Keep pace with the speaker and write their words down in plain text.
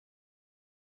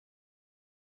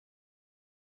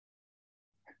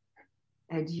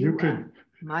And you are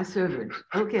my servant.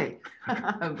 Okay.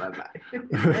 Bye-bye.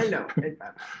 Hello and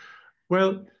bye-bye.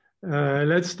 Well,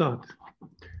 let's start.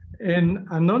 An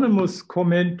anonymous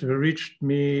comment reached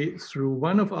me through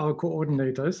one of our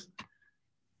coordinators,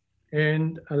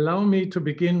 and allow me to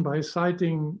begin by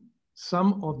citing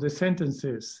some of the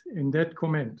sentences in that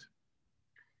comment.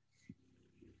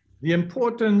 The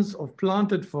importance of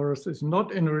planted forests is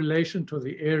not in relation to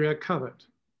the area covered.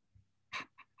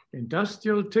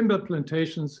 Industrial timber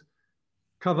plantations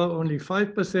cover only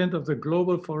 5% of the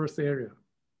global forest area.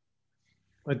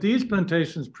 But these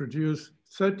plantations produce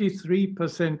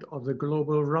 33% of the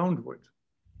global roundwood.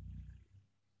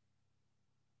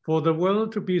 For the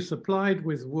world to be supplied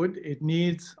with wood, it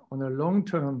needs, on a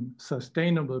long-term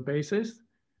sustainable basis,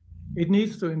 it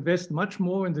needs to invest much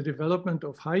more in the development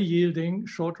of high-yielding,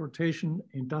 short-rotation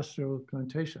industrial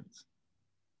plantations.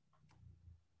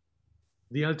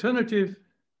 The alternative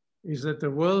is that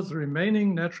the world's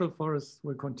remaining natural forests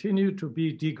will continue to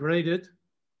be degraded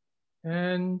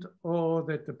and or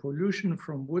that the pollution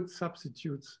from wood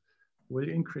substitutes will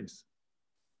increase.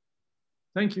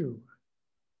 Thank you.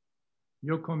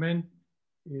 Your comment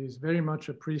is very much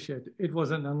appreciated. It was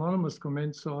an anonymous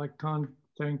comment, so I can't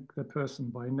thank the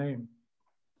person by name.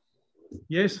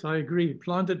 Yes, I agree.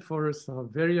 Planted forests are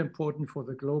very important for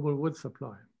the global wood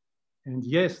supply. And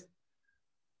yes,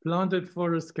 planted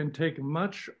forests can take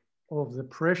much of the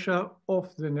pressure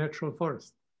off the natural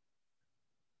forest.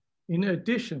 In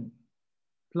addition,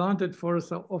 planted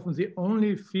forests are often the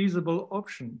only feasible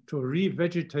option to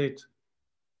revegetate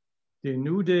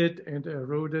denuded and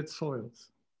eroded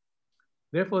soils.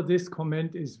 Therefore, this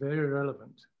comment is very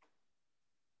relevant.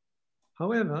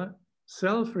 However,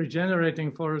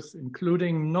 self-regenerating forests,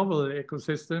 including novel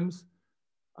ecosystems,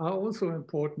 are also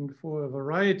important for a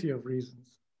variety of reasons.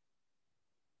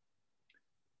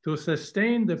 To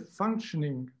sustain the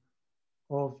functioning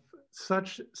of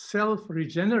such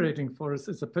self-regenerating forests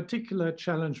is a particular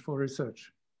challenge for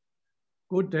research.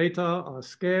 Good data are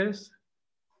scarce,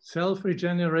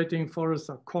 self-regenerating forests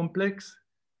are complex,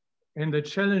 and the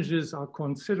challenges are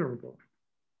considerable.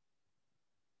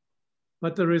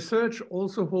 But the research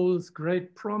also holds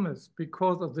great promise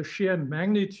because of the sheer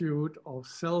magnitude of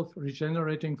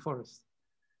self-regenerating forests,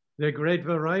 their great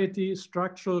variety,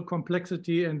 structural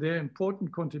complexity, and their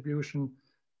important contribution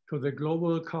to the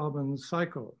global carbon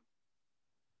cycle.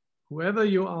 Whoever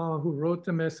you are who wrote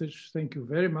the message, thank you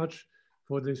very much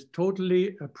for this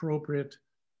totally appropriate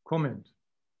comment.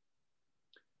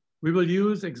 We will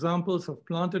use examples of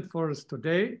planted forests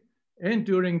today and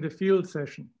during the field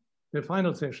session, the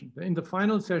final session. In the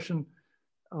final session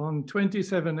on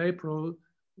 27 April,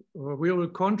 we will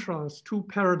contrast two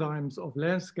paradigms of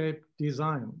landscape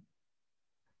design.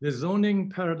 The zoning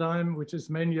paradigm, which is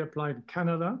mainly applied in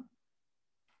Canada,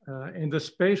 and the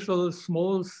spatial,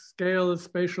 small-scale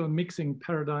spatial mixing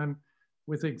paradigm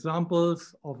with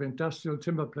examples of industrial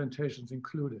timber plantations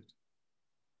included.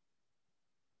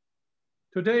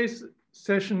 Today's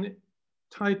session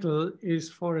title is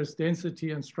Forest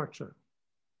Density and Structure.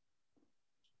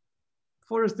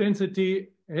 Forest density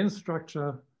and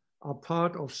structure are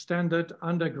part of standard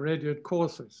undergraduate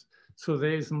courses, so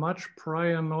there is much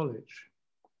prior knowledge.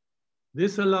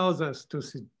 This allows us to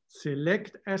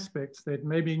select aspects that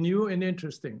may be new and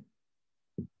interesting.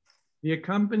 The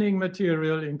accompanying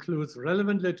material includes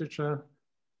relevant literature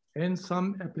and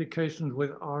some applications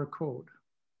with R code.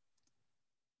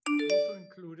 Also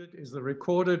included is the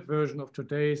recorded version of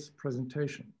today's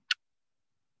presentation.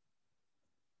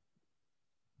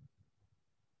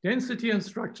 Density and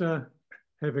structure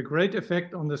have a great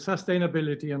effect on the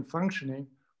sustainability and functioning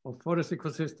of forest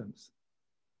ecosystems.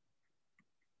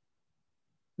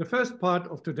 The first part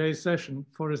of today's session,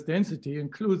 forest density,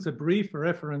 includes a brief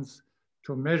reference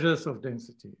to measures of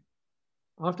density.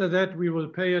 After that, we will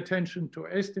pay attention to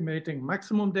estimating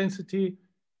maximum density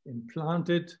in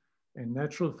planted and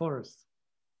natural forests.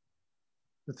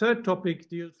 The third topic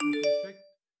deals with the effect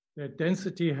that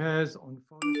density has on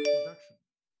forest production.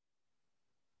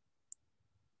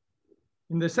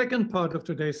 In the second part of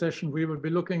today's session, we will be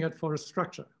looking at forest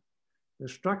structure. The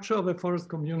structure of a forest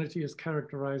community is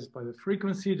characterized by the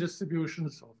frequency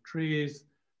distributions of trees,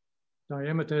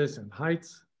 diameters, and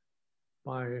heights,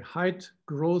 by height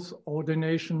growth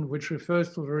ordination, which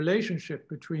refers to the relationship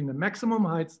between the maximum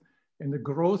heights and the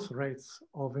growth rates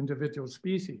of individual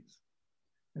species.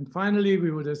 And finally, we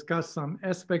will discuss some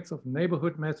aspects of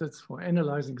neighborhood methods for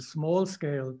analyzing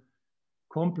small-scale,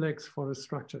 complex forest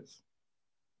structures.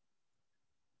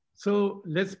 So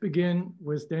let's begin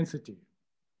with density.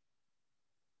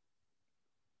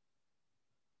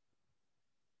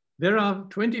 There are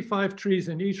 25 trees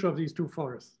in each of these two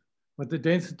forests, but the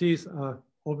densities are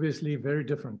obviously very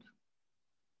different.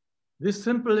 This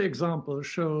simple example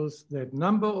shows that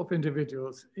number of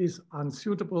individuals is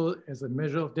unsuitable as a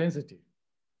measure of density.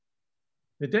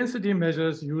 The density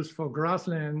measures used for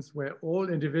grasslands where all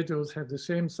individuals have the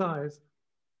same size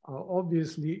are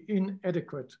obviously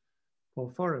inadequate for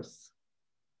forests.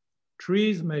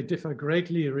 Trees may differ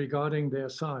greatly regarding their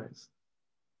size.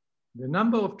 The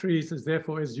number of trees is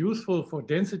therefore as useful for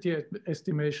density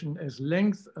estimation as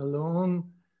length alone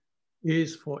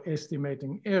is for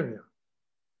estimating area.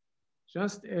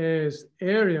 Just as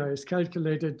area is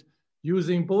calculated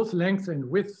using both length and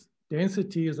width,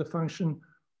 density is a function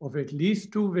of at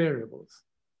least two variables,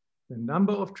 the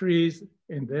number of trees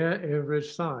and their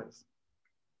average size.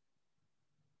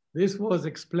 This was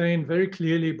explained very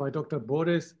clearly by Dr.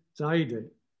 Boris Zaide.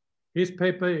 His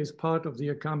paper is part of the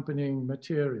accompanying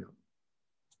material.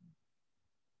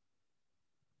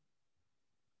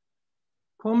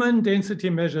 Common density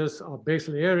measures are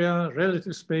basal area,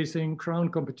 relative spacing, crown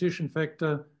competition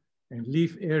factor, and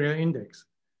leaf area index.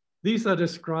 These are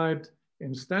described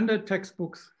in standard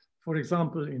textbooks, for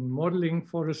example, in Modeling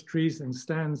Forest Trees and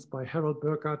Stands by Harold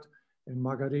Burkhardt and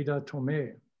Margarida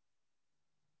Tomei,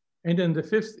 and in the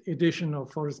 5th edition of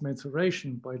Forest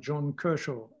Mensuration by John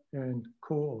Kershaw and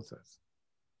co-authors.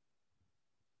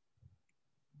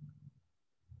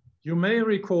 You may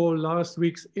recall last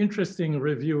week's interesting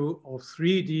review of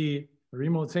 3D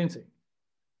remote sensing.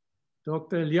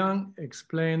 Dr. Liang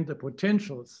explained the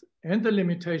potentials and the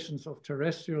limitations of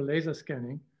terrestrial laser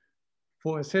scanning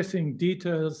for assessing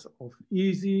details of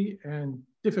easy and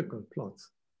difficult plots.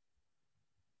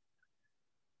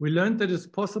 We learned that it's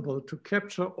possible to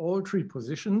capture all tree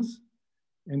positions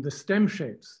and the stem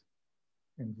shapes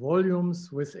and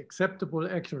volumes with acceptable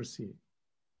accuracy,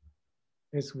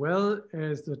 as well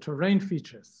as the terrain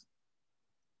features.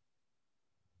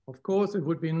 Of course, it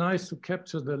would be nice to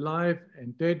capture the live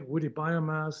and dead woody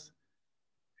biomass,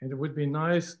 and it would be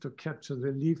nice to capture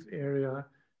the leaf area.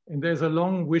 And there's a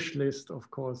long wish list,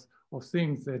 of course, of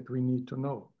things that we need to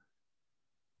know,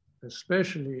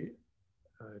 especially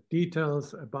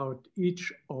details about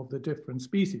each of the different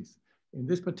species. In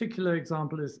this particular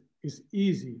example is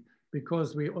easy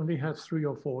because we only have 3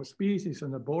 or 4 species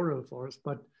in the boreal forest,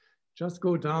 but just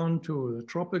go down to the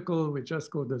tropical, we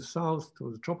just go to the south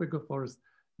to the tropical forest,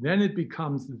 then it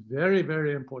becomes very,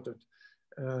 very important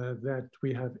that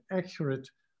we have accurate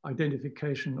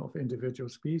identification of individual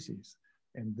species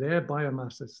and their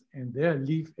biomasses and their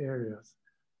leaf areas.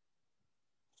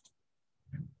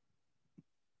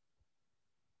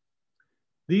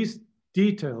 These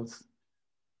details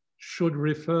should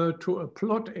refer to a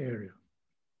plot area.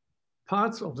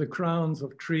 Parts of the crowns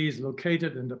of trees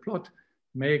located in the plot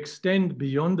may extend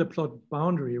beyond the plot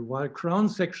boundary, while crown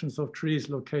sections of trees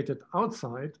located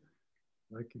outside,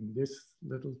 like in this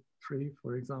little tree,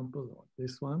 for example, or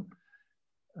this one,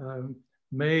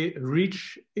 may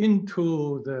reach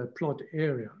into the plot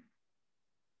area.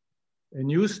 A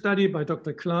new study by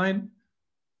Dr. Klein,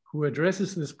 who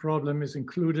addresses this problem, is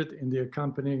included in the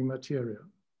accompanying material.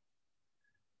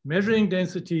 Measuring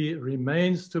density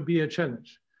remains to be a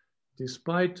challenge,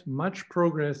 despite much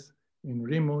progress in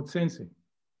remote sensing.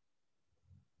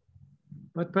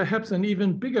 But perhaps an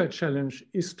even bigger challenge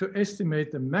is to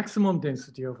estimate the maximum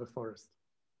density of a forest.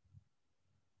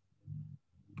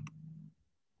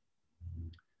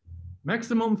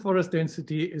 Maximum forest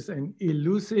density is an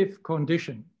elusive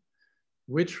condition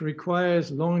which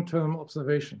requires long-term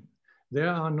observation. There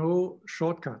are no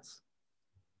shortcuts.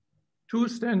 2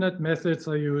 standard methods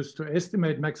are used to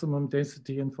estimate maximum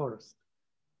density in forest.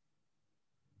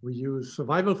 We use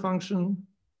survival function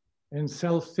and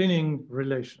self-thinning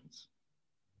relations.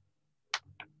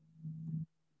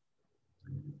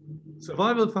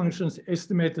 Survival functions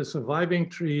estimate the surviving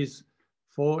trees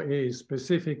for a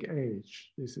specific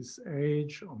age. This is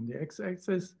age on the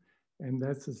x-axis, and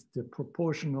that's the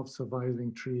proportion of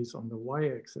surviving trees on the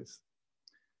y-axis.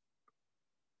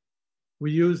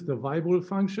 We use the Weibull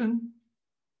function.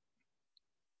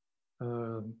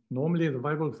 Normally, the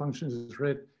Weibull function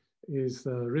is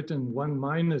written 1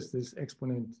 minus this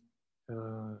exponent,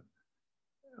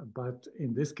 but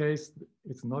in this case,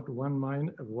 it's not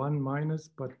 1 minus,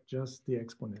 but just the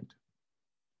exponent.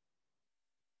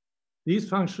 These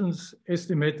functions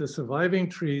estimate the surviving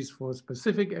trees for a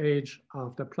specific age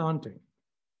after planting.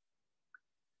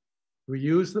 We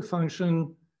use the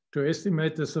function to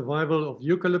estimate the survival of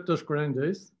Eucalyptus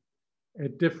grandis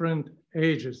at different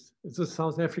ages. It's a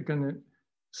South African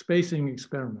spacing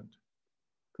experiment.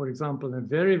 For example, in a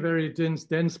very, very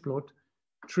dense plot,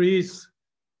 trees,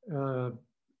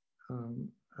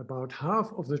 about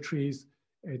half of the trees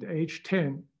at age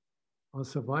 10 are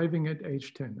surviving at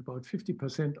age 10, about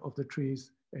 50% of the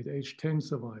trees at age 10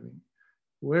 surviving.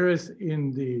 Whereas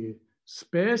in the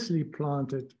sparsely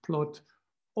planted plot,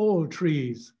 all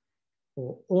trees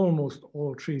or almost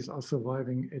all trees are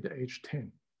surviving at age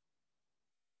 10.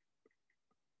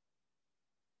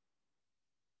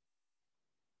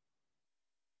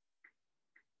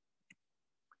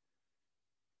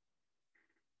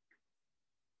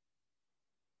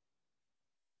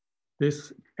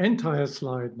 This entire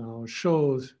slide now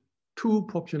shows two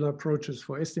popular approaches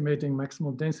for estimating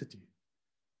maximum density: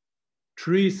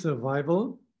 tree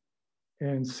survival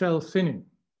and cell thinning.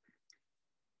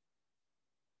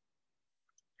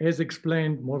 As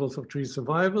explained, models of tree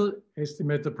survival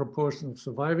estimate the proportion of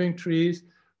surviving trees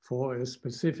for a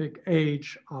specific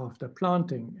age after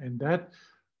planting, and that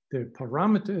the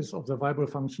parameters of the viable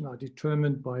function are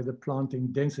determined by the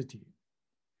planting density.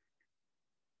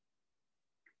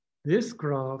 This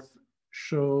graph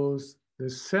shows the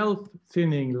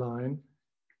self-thinning line.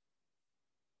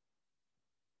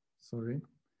 Sorry,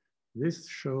 this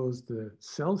shows the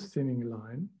self-thinning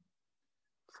line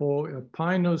for a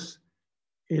Pinus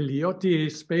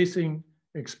Ellioti spacing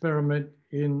experiment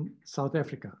in South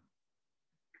Africa.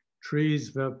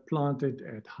 Trees were planted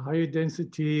at high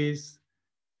densities,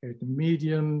 at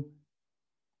medium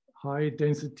high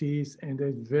densities, and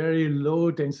at very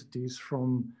low densities,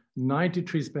 from 90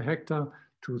 trees per hectare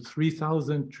to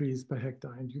 3,000 trees per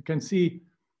hectare. And you can see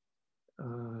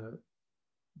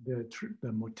the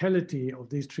mortality of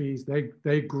these trees.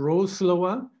 They grow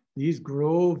slower. These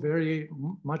grow very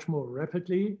much more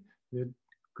rapidly. The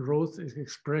growth is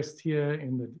expressed here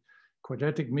in the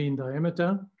quadratic mean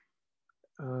diameter,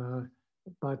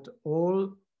 but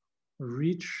all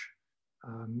reach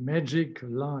a magic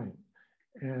line.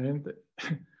 And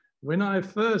when I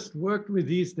first worked with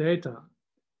these data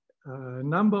a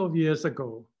number of years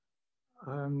ago,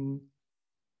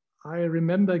 I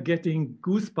remember getting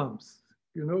goosebumps,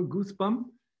 you know, goosebumps,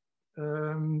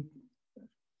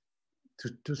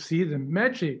 to see the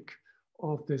magic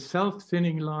of the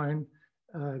self-thinning line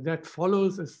that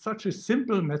follows such a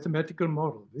simple mathematical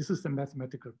model. This is the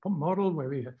mathematical model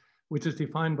which is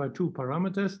defined by two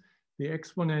parameters. The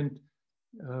exponent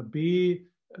b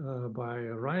by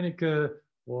Reinecke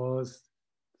was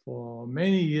for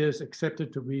many years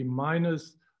accepted to be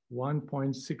minus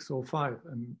 1.605,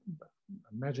 a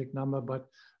magic number, but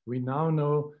we now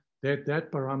know that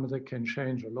that parameter can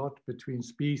change a lot between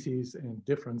species and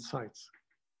different sites.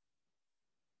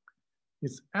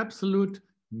 It's absolute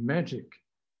magic.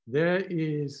 There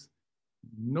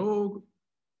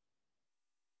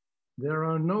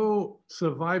are no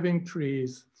surviving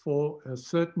trees for a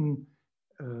certain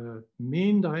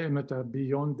mean diameter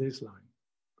beyond this line.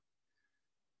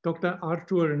 Dr.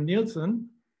 Arthur Nilsson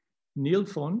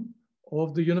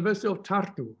of the University of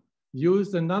Tartu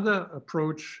used another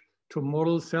approach to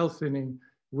model self-thinning,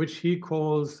 which he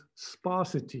calls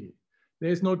sparsity.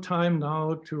 There's no time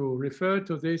now to refer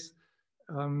to this.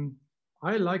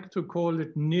 I like to call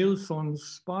it Nilsson's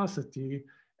sparsity,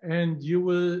 and you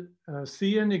will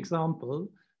see an example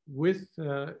with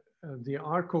the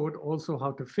R code, also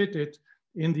how to fit it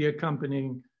in the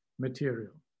accompanying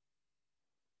material.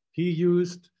 He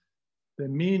used the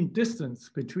mean distance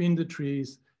between the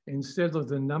trees instead of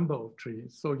the number of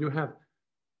trees. So you have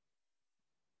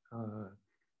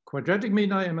quadratic mean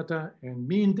diameter and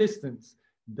mean distance.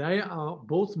 They are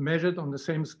both measured on the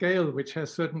same scale, which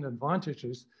has certain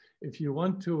advantages. If you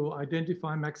want to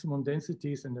identify maximum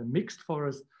densities in a mixed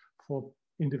forest for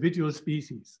individual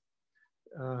species.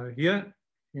 Here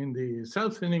in the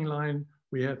self-thinning line,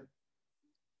 we have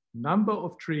number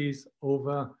of trees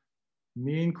over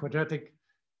mean quadratic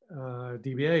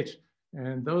DBH,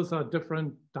 and those are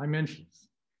different dimensions.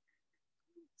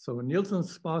 So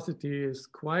Nilsson's sparsity is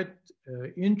quite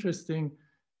interesting,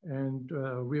 and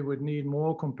we would need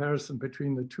more comparison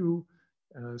between the two,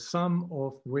 some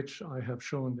of which I have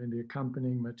shown in the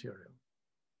accompanying material.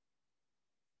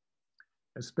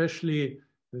 Especially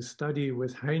the study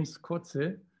with Heinz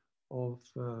Kotze of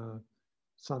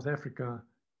South Africa,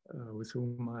 with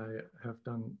whom I have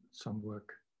done some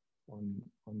work on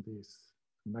these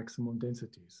maximum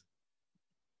densities.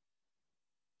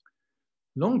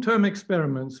 Long-term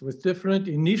experiments with different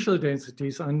initial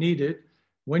densities are needed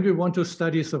when we want to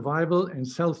study survival and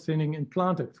self-thinning in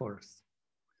planted forests.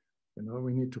 You know,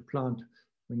 we need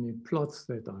plots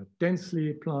that are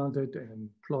densely planted and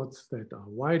plots that are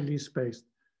widely spaced.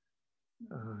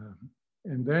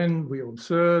 And then we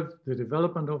observe the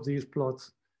development of these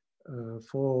plots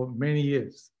for many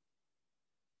years.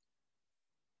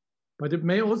 But it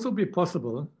may also be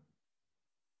possible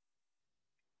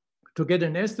to get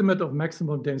an estimate of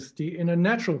maximum density in a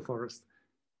natural forest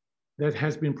that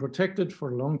has been protected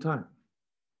for a long time.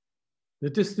 The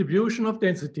distribution of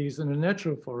densities in a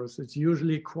natural forest is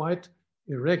usually quite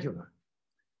irregular.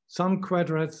 Some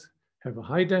quadrats have a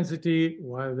high density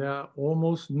while there are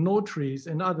almost no trees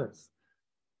in others.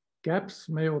 Gaps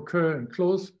may occur in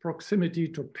close proximity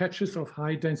to patches of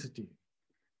high density.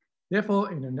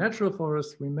 Therefore, in a natural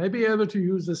forest, we may be able to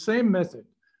use the same method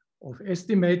of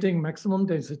estimating maximum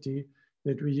density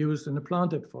that we use in a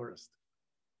planted forest.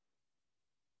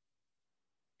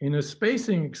 In a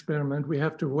spacing experiment, we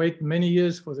have to wait many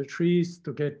years for the trees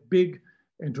to get big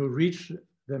and to reach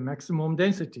the maximum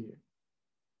density.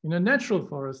 In a natural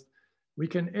forest, we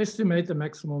can estimate the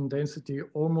maximum density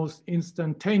almost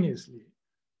instantaneously,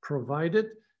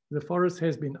 provided the forest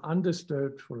has been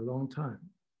undisturbed for a long time.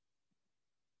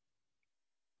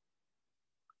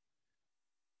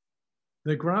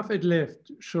 The graph at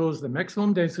left shows the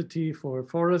maximum density for a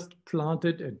forest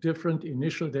planted at different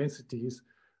initial densities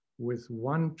with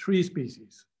one tree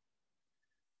species.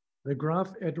 The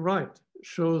graph at right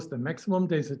shows the maximum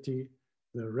density,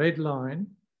 the red line,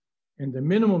 and the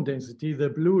minimum density, the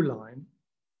blue line,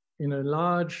 in a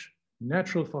large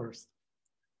natural forest.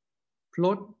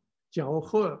 Plot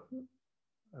Jiaohe,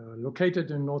 located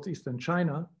in northeastern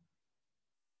China,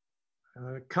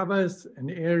 covers an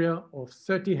area of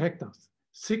 30 hectares,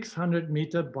 600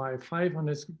 meter by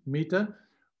 500 meter.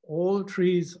 All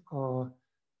tree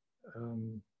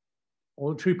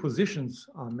positions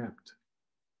are mapped.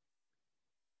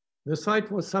 The site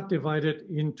was subdivided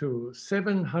into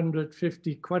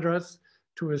 750 quadrats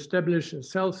to establish a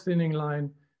self-thinning line,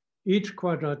 each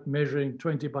quadrat measuring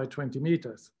 20 by 20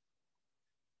 meters.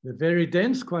 The very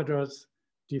dense quadrats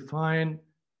define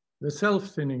the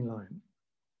self-thinning line.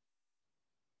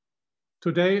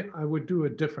 Today, I would do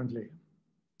it differently.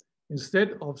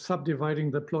 Instead of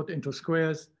subdividing the plot into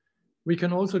squares, we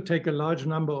can also take a large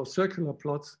number of circular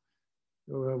plots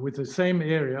with the same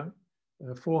area,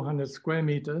 400 square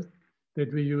meters,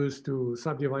 that we use to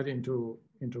subdivide into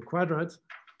quadrats.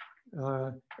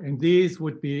 And these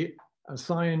would be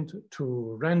assigned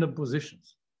to random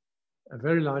positions, a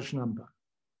very large number.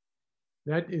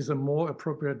 That is a more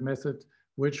appropriate method,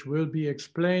 which will be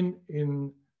explained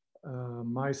in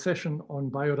my session on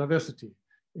biodiversity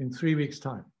in 3 weeks'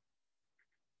 time.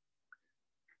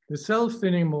 The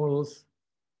self-thinning models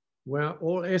were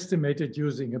all estimated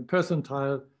using a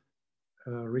percentile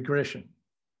regression,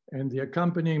 and the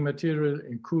accompanying material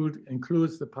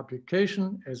includes the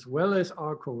publication as well as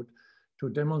our code to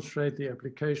demonstrate the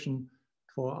application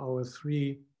for our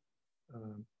 3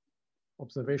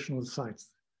 observational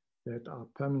sites that are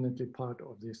permanently part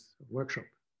of this workshop.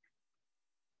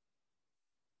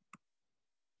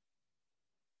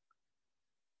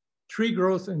 Tree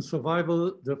growth and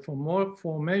survival, the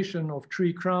formation of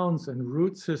tree crowns and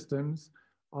root systems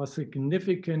are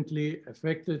significantly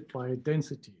affected by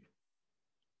density.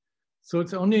 So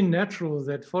it's only natural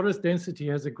that forest density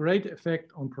has a great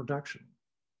effect on production.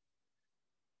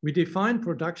 We define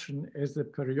production as the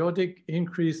periodic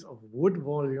increase of wood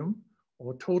volume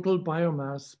or total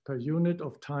biomass per unit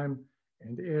of time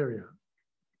and area.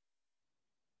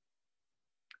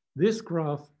 This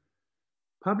graph,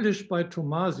 published by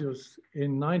Tomasius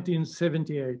in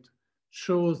 1978,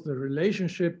 shows the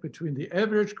relationship between the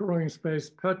average growing space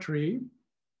per tree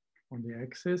on the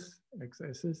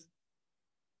x-axis,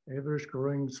 average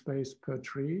growing space per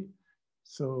tree.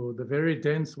 So the very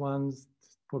dense ones,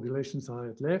 populations are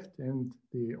at left, and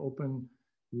the open,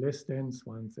 less dense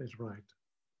ones at right.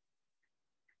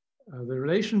 The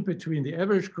relation between the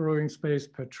average growing space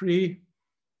per tree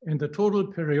and the total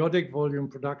periodic volume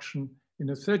production in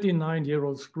a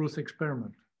 39-year-old spruce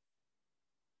experiment.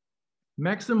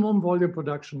 Maximum volume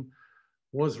production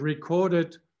was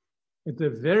recorded at the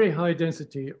very high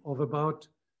density of about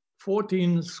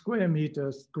 14 square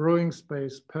meters growing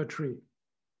space per tree.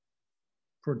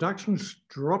 Production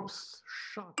drops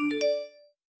sharply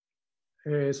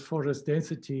as forest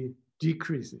density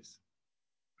decreases.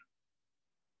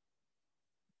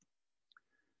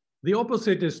 The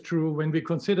opposite is true when we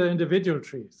consider individual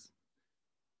trees.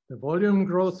 The volume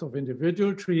growth of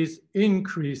individual trees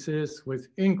increases with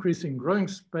increasing growing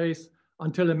space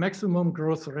until a maximum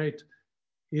growth rate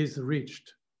is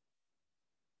reached.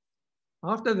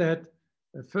 After that,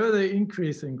 a further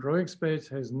increase in growing space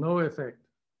has no effect.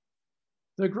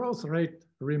 The growth rate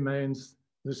remains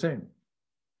the same.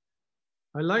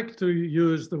 I like to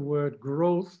use the word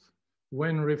growth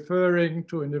when referring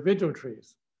to individual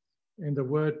trees, and the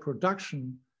word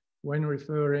production when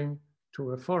referring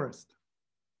to a forest.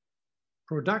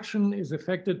 Production is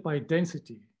affected by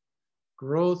density.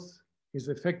 Growth is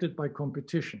affected by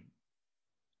competition.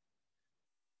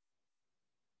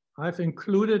 I've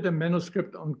included a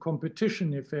manuscript on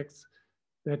competition effects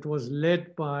that was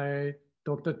led by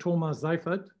Dr. Thomas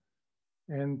Seifert,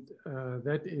 and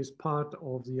that is part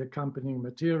of the accompanying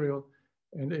material.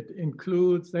 And it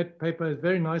includes, that paper is a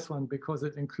very nice one because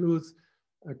it includes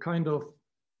a kind of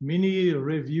mini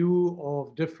review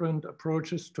of different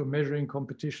approaches to measuring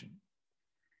competition.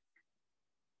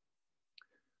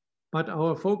 But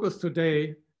our focus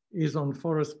today is on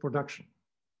forest production.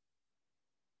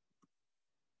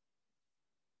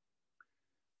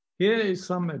 Here is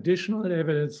some additional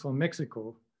evidence from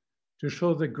Mexico to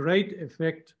show the great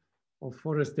effect of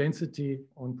forest density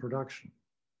on production.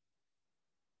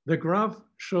 The graph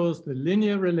shows the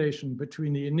linear relation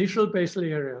between the initial basal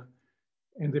area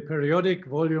and the periodic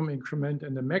volume increment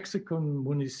in the Mexican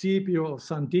municipio of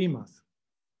San Dimas.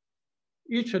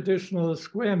 Each additional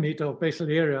square meter of basal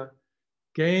area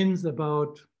gains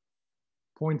about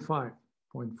 0.5,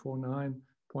 0.49,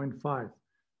 0.5,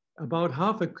 about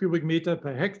half a cubic meter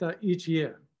per hectare each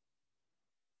year.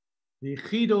 The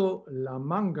Ejido La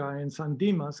Manga in San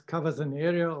Dimas covers an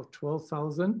area of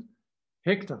 12,000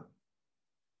 hectares.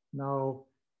 Now,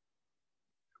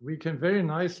 we can very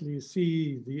nicely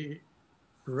see the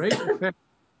great effect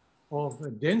of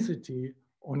density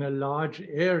on a large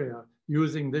area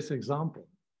using this example.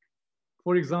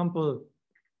 For example,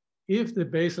 if the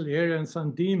basal area in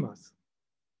San Dimas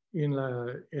in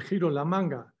Ejido La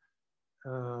Manga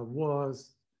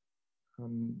was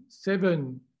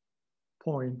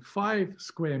 7.5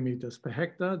 square meters per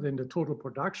hectare, then the total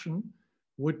production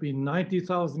would be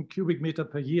 90,000 cubic meter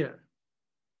per year,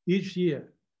 each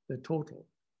year, the total.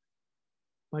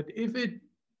 But if it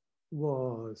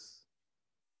was,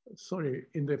 sorry,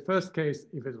 in the first case,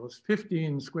 if it was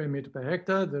 15 square meter per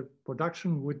hectare, the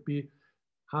production would be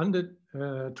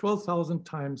 12,000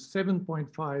 times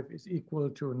 7.5 is equal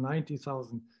to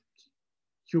 90,000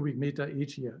 cubic meter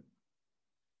each year.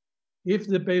 If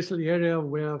the basal area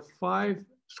were 5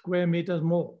 square meters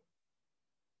more,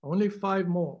 only 5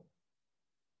 more,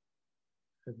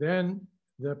 then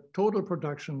the total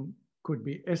production could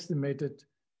be estimated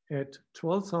at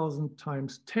 12,000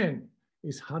 times 10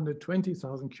 is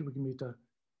 120,000 cubic meter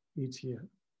each year.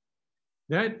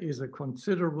 That is a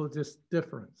considerable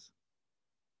difference.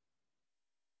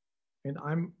 And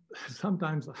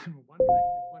sometimes I'm wondering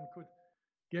if one could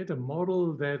get a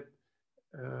model that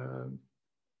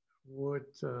would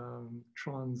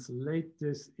translate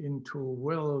this into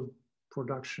world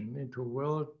production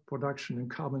and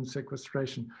carbon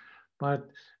sequestration. But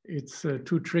it's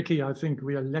too tricky. I think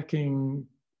we are lacking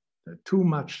too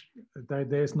much.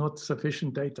 There's not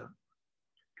sufficient data.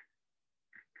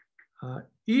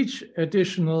 Each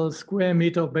additional square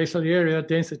meter of basal area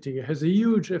density has a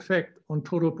huge effect on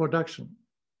total production,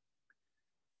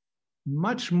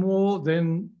 much more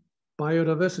than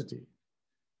biodiversity.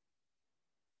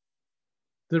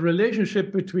 The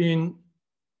relationship between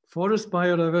forest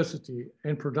biodiversity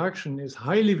and production is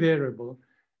highly variable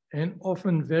and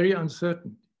often very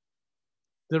uncertain.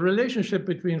 The relationship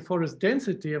between forest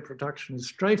density and production is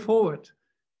straightforward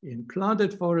in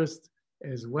planted forests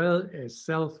as well as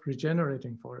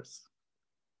self-regenerating forests.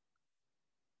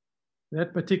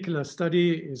 That particular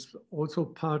study is also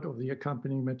part of the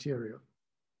accompanying material.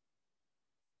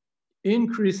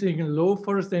 Increasing low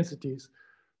forest densities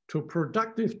to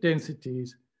productive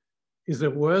densities is a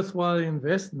worthwhile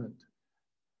investment,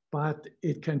 but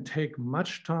it can take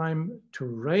much time to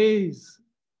raise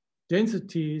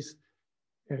densities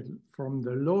from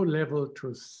the low level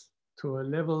to a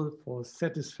level for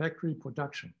satisfactory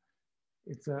production.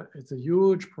 It's a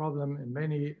huge problem in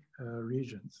many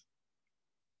regions.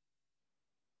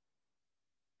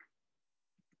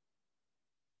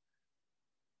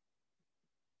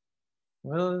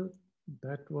 Well,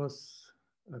 that was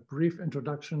a brief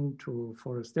introduction to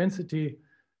forest density.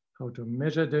 How to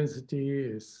measure density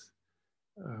is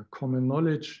common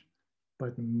knowledge,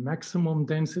 but maximum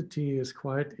density is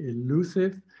quite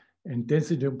elusive. And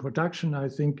density of production, I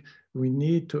think we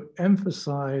need to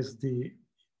emphasize the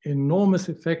enormous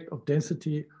effect of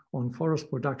density on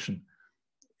forest production.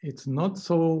 It's not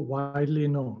so widely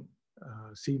known,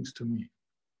 seems to me.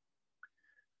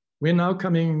 We're now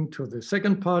coming to the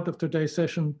second part of today's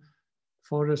session,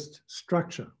 forest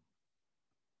structure.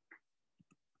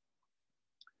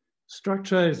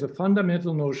 Structure is a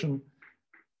fundamental notion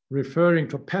referring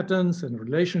to patterns and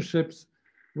relationships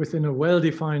within a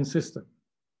well-defined system.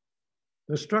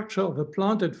 The structure of a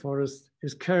planted forest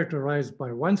is characterized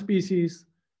by one species,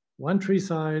 one tree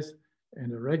size,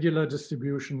 and a regular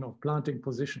distribution of planting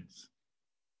positions.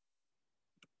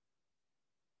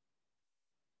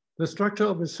 The structure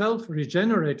of a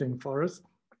self-regenerating forest,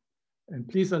 and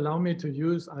please allow me to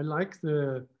use, I like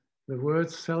the the word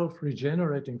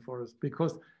self-regenerating forest,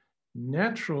 because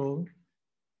natural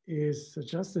is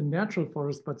just a natural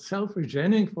forest, but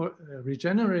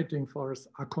self-regenerating forests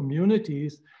are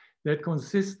communities that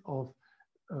consist of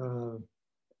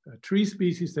tree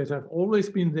species that have always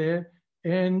been there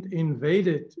and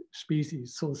invaded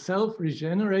species. So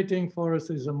self-regenerating forest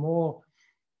is a more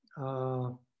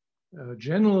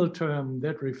general term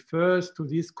that refers to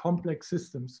these complex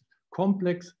systems,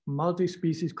 complex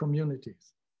multi-species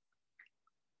communities.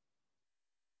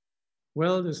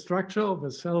 Well, the structure of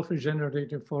a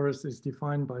self-regenerating forest is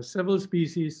defined by several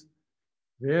species,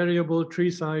 variable tree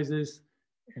sizes,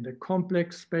 and a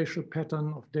complex spatial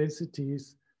pattern of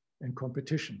densities and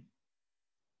competition.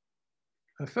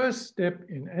 A first step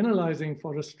in analyzing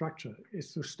forest structure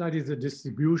is to study the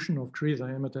distribution of tree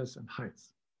diameters and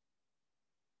heights.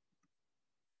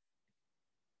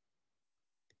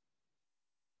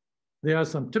 There are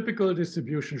some typical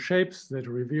distribution shapes that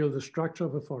reveal the structure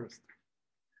of a forest.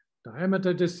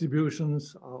 Diameter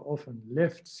distributions are often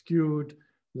left skewed,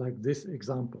 like this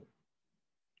example.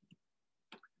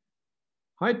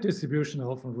 Height distribution are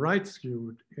often right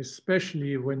skewed,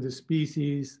 especially when the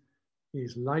species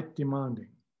is light demanding.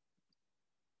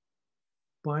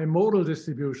 Bimodal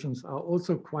distributions are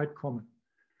also quite common,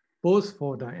 both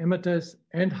for diameters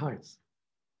and heights.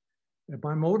 A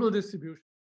bimodal distribution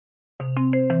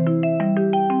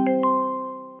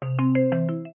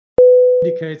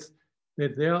indicates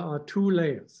that there are two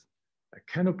layers, a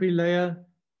canopy layer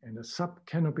and a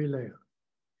sub-canopy layer.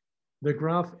 The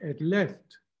graph at the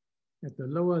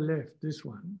lower left, this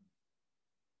one,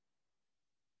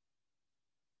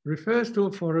 refers to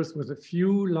a forest with a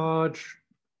few large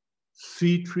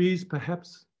seed trees,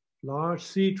 perhaps large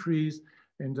seed trees,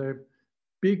 and a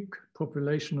big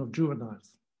population of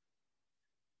juveniles.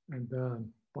 And the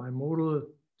bimodal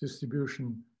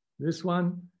distribution, this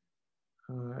one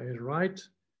at right,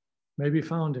 may be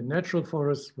found in natural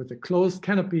forests with a closed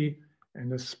canopy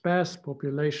and a sparse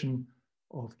population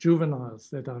of juveniles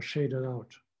that are shaded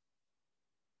out.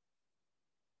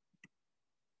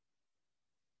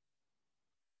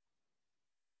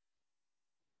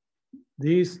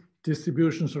 These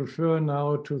distributions refer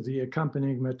now to the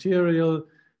accompanying material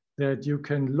that you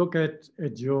can look at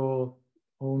your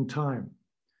own time.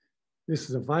 This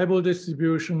is a Weibull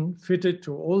distribution fitted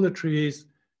to all the trees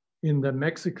in the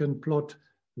Mexican plot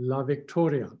La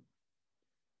Victoria.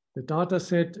 The data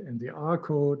set and the R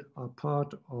code are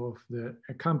part of the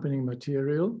accompanying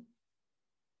material.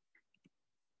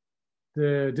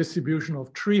 The distribution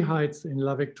of tree heights in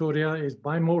La Victoria is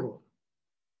bimodal.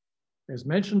 As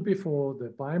mentioned before,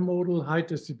 the bimodal height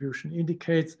distribution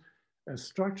indicates a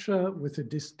structure with a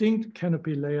distinct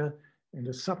canopy layer and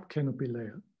a sub-canopy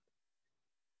layer.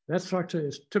 That structure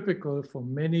is typical for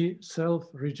many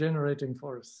self-regenerating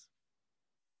forests.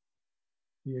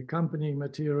 The accompanying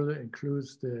material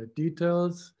includes the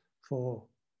details for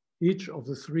each of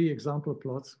the three example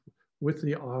plots with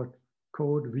the R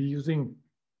code reusing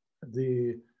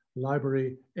the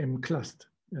library mclust,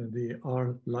 the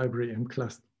R library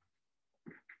mclust.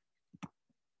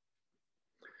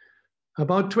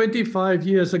 About 25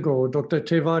 years ago, Dr.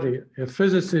 Tewari, a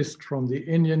physicist from the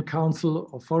Indian Council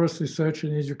of Forest Research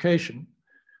and Education,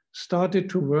 started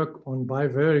to work on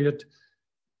bivariate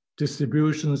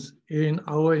distributions in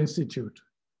our institute.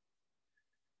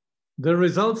 The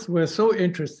results were so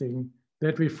interesting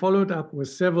that we followed up with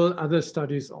several other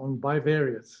studies on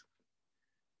bivariates.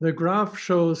 The graph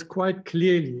shows quite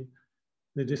clearly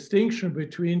the distinction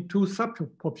between two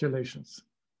subpopulations.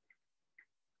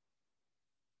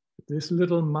 This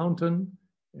little mountain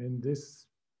and this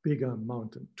bigger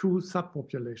mountain, two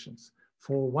subpopulations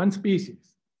for one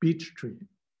species, beech tree.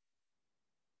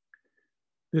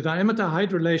 The diameter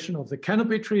height relation of the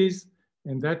canopy trees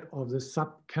and that of the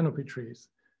sub-canopy trees.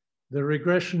 The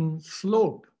regression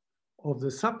slope of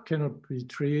the sub-canopy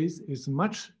trees is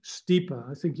much steeper.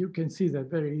 I think you can see that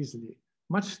very easily,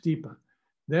 much steeper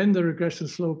than the regression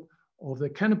slope of the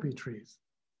canopy trees.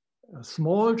 A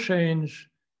small change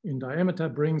in diameter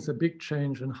brings a big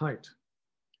change in height.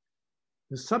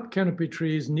 The sub-canopy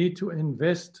trees need to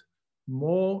invest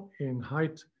more in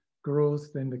height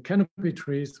growth than the canopy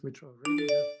trees, which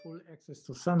already have full access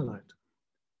to sunlight.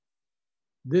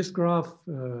 This graph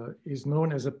is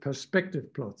known as a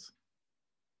perspective plot.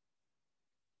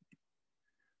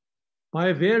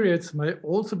 Bivariates may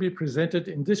also be presented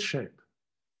in this shape,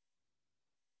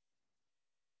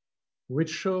 which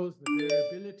shows the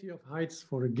variability of heights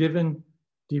for a given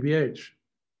DBH.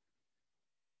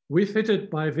 We fitted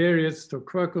bivariates to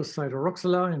Quercus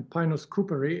sideroxyla and Pinus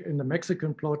cooperi in the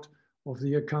Mexican plot of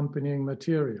the accompanying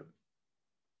material.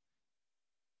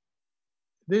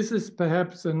 This is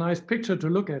perhaps a nice picture to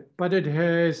look at, but it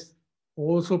has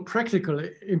also practical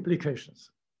implications.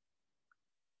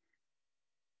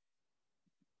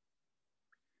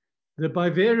 The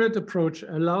bivariate approach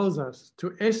allows us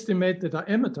to estimate the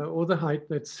diameter or the height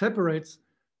that separates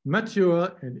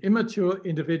mature and immature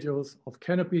individuals of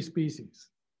canopy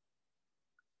species.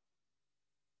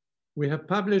 We have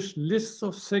published lists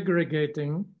of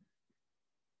segregating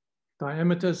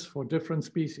diameters for different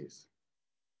species.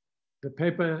 The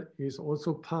paper is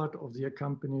also part of the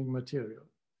accompanying material.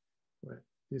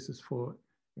 This is for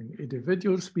an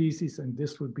individual species, and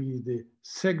this would be the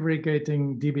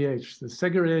segregating DBH, the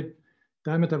segregated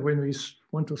diameter. When we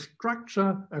want to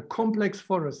structure a complex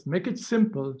forest, make it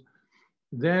simple,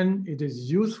 then it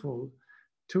is useful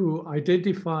to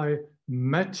identify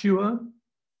mature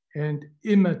and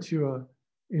immature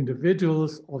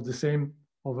individuals of the same,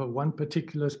 of one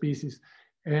particular species.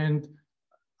 And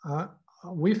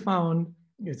we found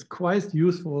it's quite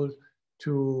useful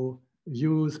to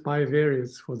use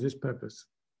bivariates for this purpose.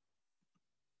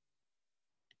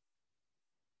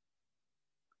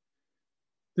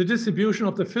 The distribution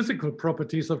of the physical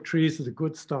properties of trees is a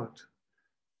good start.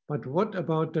 But what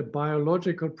about the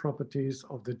biological properties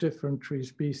of the different tree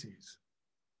species?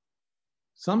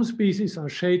 Some species are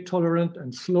shade tolerant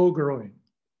and slow growing.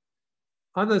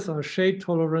 Others are shade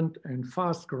tolerant and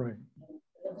fast growing.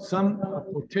 Some are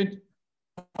potent.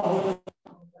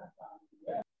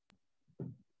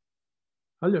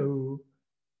 Hello.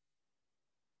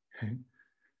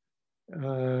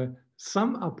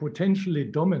 Some are potentially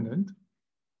dominant.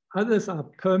 Others are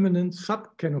permanent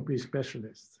sub-canopy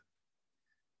specialists.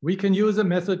 We can use a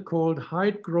method called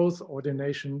height growth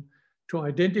ordination to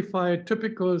identify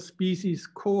typical species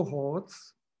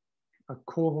cohorts. A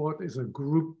cohort is a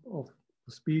group of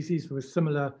species with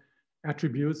similar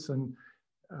attributes, and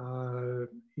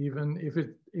even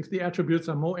if the attributes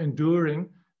are more enduring,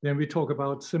 then we talk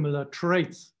about similar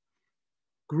traits,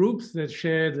 groups that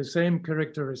share the same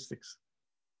characteristics.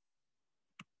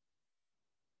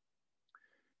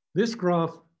 This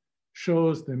graph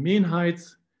shows the mean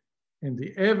heights and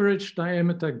the average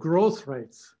diameter growth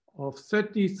rates of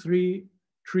 33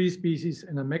 tree species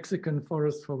in a Mexican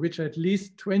forest for which at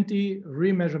least 20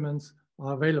 remeasurements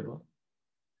are available.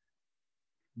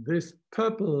 This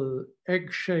purple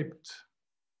egg-shaped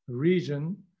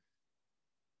region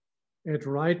at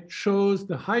right shows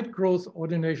the height growth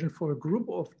ordination for a group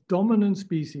of dominant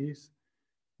species.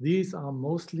 These are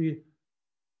mostly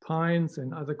pines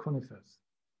and other conifers.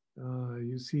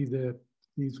 You see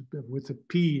these with a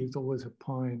P, it's always a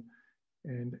pine.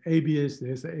 And ABS,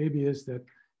 there's the ABS that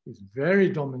is very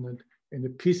dominant, and the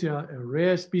Picea, a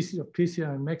rare species of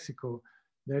Picea in Mexico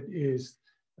that is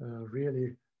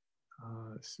really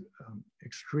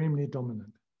extremely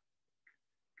dominant.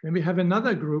 Then we have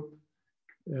another group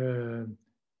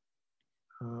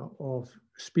of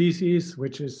species,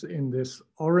 which is in this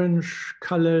orange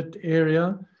colored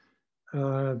area.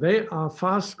 They are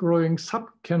fast growing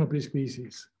sub-canopy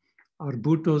species.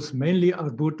 Arbutus, mainly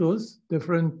arbutus,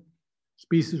 different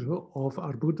species of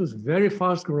arbutus, very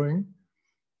fast growing,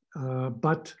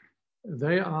 but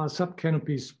they are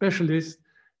sub-canopy specialists.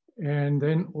 And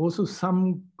then also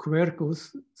some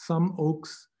quercus, some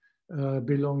oaks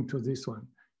belong to this one.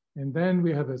 And then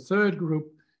we have a third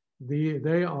group.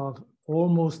 They are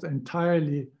almost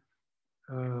entirely,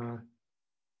 all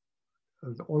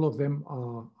of them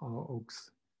are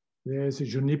oaks. There's a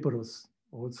juniperus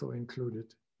also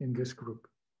included in this group.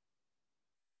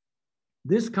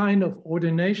 This kind of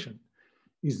ordination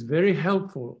is very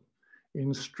helpful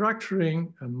in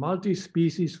structuring a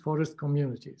multi-species forest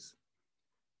communities.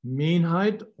 Mean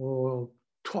height or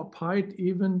top height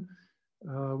even,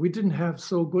 we didn't have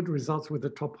so good results with the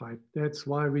top height. That's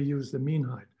why we use the mean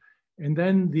height. And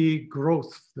then the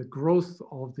growth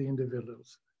of the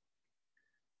individuals.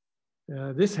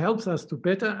 This helps us to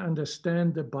better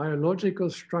understand the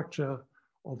biological structure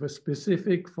of a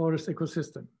specific forest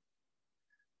ecosystem.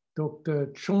 Dr.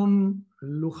 Chon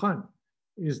Lujan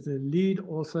is the lead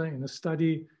author in a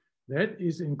study that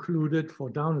is included for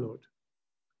download.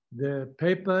 The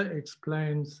paper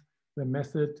explains the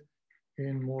method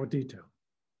in more detail.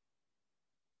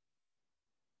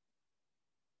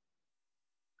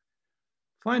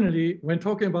 Finally, when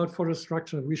talking about forest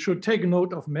structure, we should take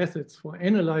note of methods for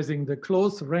analyzing the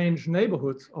close range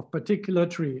neighborhoods of particular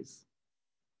trees.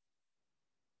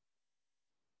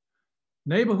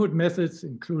 Neighborhood methods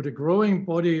include a growing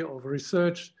body of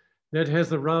research that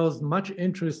has aroused much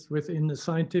interest within the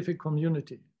scientific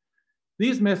community.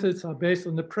 These methods are based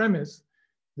on the premise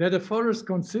that a forest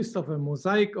consists of a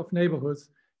mosaic of neighborhoods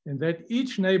and that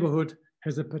each neighborhood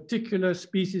has a particular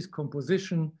species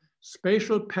composition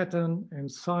spatial pattern and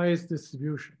size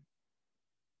distribution.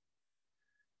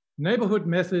 Neighborhood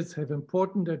methods have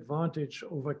important advantage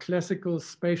over classical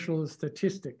spatial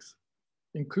statistics,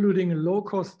 including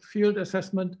low-cost field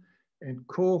assessment and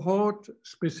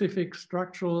cohort-specific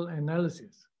structural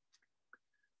analysis.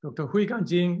 Dr. Huigan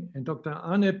Jing and Dr.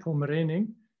 Anne Pommerening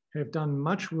have done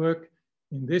much work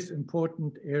in this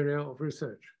important area of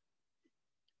research.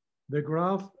 The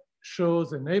graph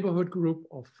shows a neighborhood group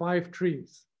of 5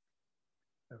 trees,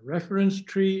 a reference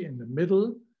tree in the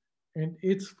middle, and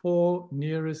its 4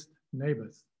 nearest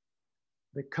neighbors.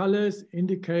 The colors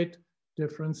indicate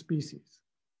different species.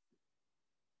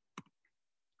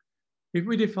 If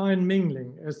we define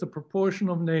mingling as the proportion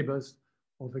of neighbors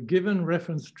of a given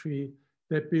reference tree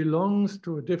that belongs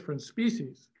to a different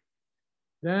species,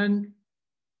 then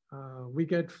we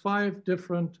get 5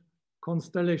 different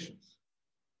constellations.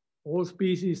 All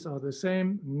species are the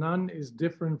same, none is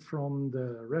different from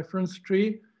the reference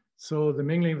tree, so the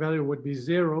mingling value would be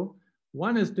 0.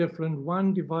 1 is different,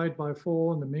 1 divided by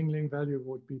 4, and the mingling value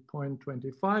would be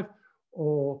 0.25,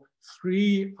 or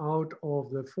 3 out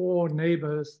of the 4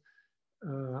 neighbors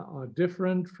are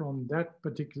different from that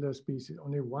particular species.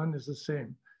 Only 1 is the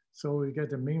same. So we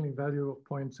get a mingling value of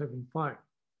 0.75.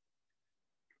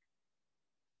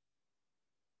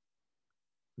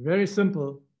 Very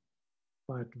simple,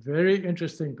 but very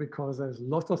interesting because there's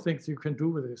lots of things you can do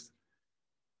with this.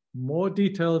 More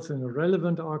details in the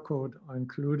relevant R code are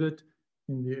included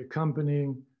in the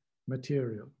accompanying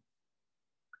material.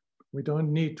 We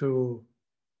don't need to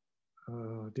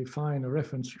define a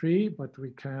reference tree, but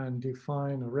we can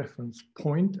define a reference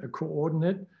point, a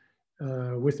coordinate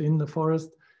within the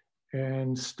forest,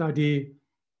 and study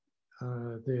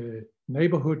the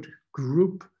neighborhood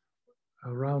group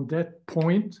around that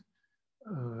point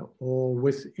or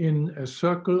within a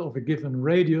circle of a given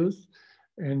radius,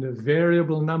 and a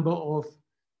variable number of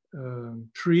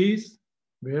trees,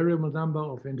 variable number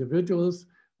of individuals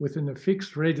within a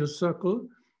fixed radius circle,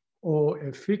 or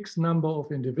a fixed number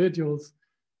of individuals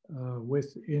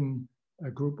within a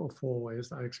group of 4,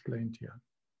 as I explained here.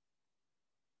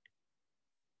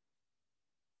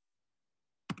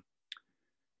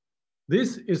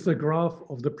 This is the graph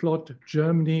of the plot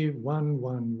Germany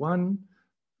 111,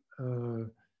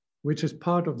 which is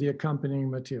part of the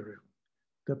accompanying material.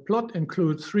 The plot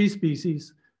includes 3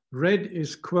 species. Red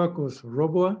is Quercus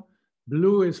robur,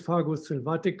 blue is Fagus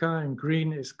sylvatica, and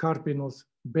green is Carpinus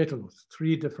betulus,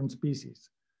 3 different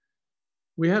species.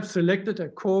 We have selected a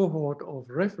cohort of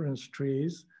reference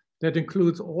trees that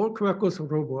includes all Quercus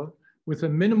robur with a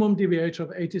minimum deviation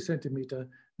of 80 centimeter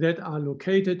that are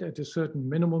located at a certain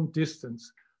minimum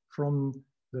distance from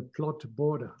the plot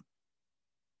border.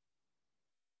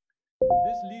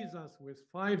 This leaves us with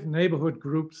 5 neighborhood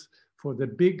groups for the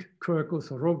big Quercus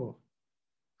robur.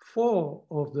 4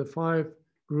 of the 5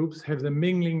 groups have the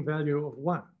mingling value of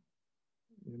 1.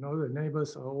 You know, the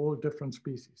neighbors are all different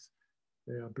species.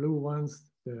 They are blue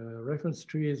ones, the reference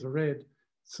tree is red,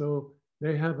 so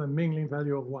they have a mingling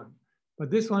value of 1. But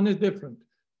this one is different.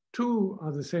 2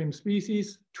 are the same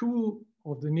species, 2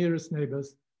 of the nearest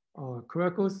neighbors are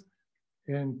Quercus,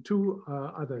 and 2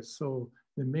 are others, so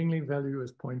the mingling value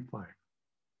is 0.5.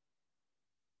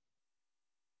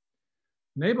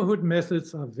 Neighborhood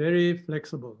methods are very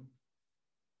flexible.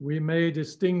 We may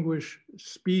distinguish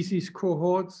species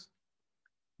cohorts,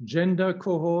 gender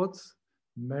cohorts,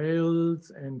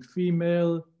 males and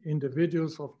female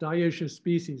individuals of dioecious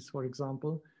species, for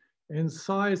example, and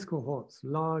size cohorts,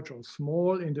 large or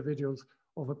small individuals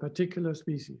of a particular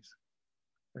species.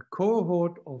 A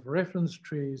cohort of reference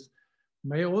trees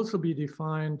may also be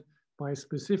defined by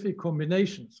specific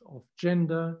combinations of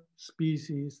gender,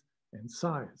 species, and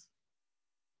size.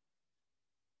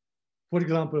 For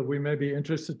example, we may be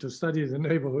interested to study the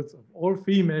neighborhoods of all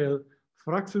female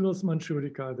Fraxinus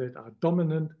manchurica that are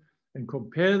dominant and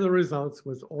compare the results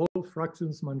with all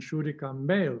Fraxinus manchurica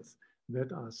males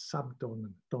that are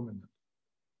subdominant.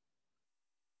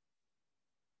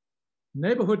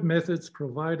 Neighborhood methods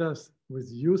provide us with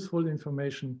useful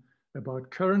information about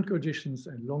current conditions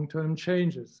and long-term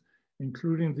changes,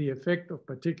 including the effect of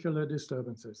particular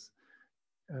disturbances.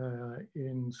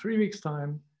 In 3 weeks'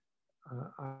 time,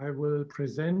 I will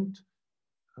present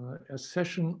a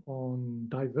session on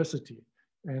diversity,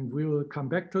 and we will come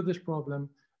back to this problem,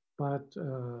 but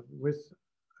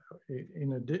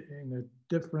in a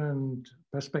different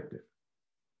perspective.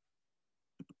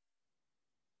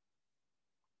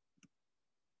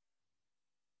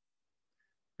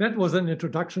 That was an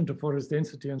introduction to forest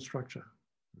density and structure.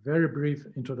 Very brief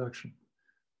introduction.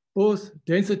 Both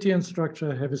density and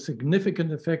structure have a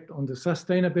significant effect on the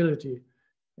sustainability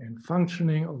and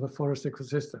functioning of the forest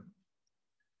ecosystem.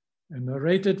 A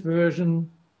narrated version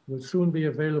will soon be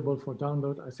available for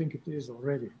download. I think it is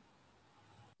already.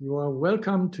 You are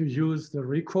welcome to use the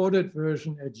recorded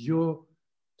version at your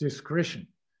discretion.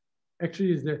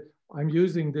 Actually, I'm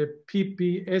using the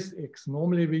PPSX.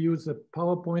 Normally we use the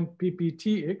PowerPoint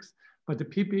PPTX, but the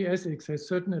PPSX has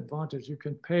certain advantage. You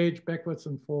can page backwards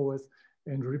and forwards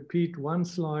and repeat one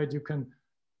slide. You can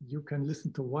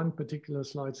listen to one particular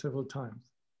slide several times.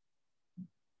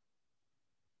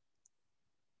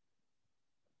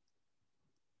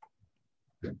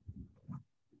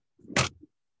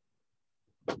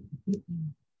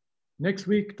 Next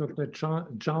week, Dr.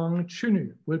 Zhang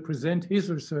Chunu will present his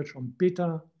research on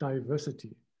beta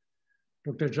diversity.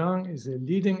 Dr. Zhang is a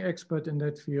leading expert in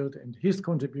that field, and his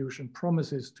contribution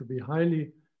promises to be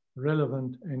highly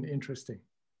relevant and interesting.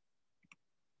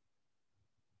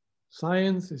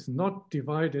 Science is not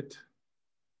divided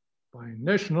by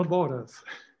national borders.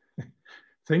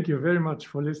 Thank you very much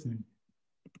for listening.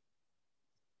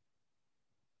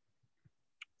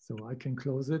 So I can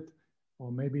close it.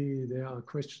 Or maybe there are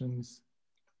questions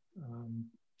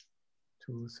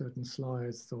to certain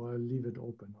slides, so I'll leave it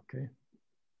open, okay?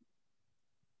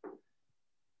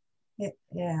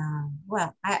 Yeah.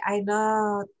 Well, I'm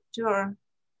not sure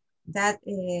that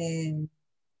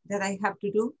that I have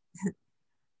to do.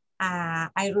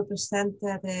 I represent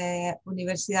the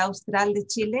Universidad Austral de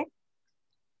Chile.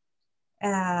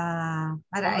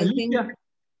 But I think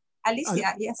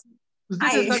Alicia, yes.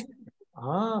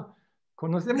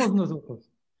 Conocemos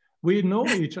nosotros. We know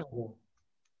each other.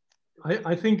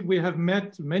 I think we have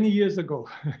met many years ago.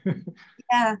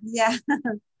 Yeah, yeah.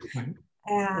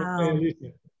 Okay,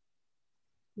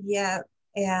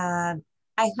 yeah,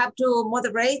 I have to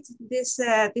moderate this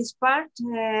this part.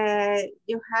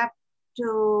 You have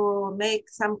to make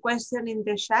some question in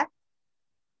the chat.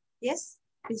 Yes,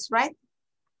 is right.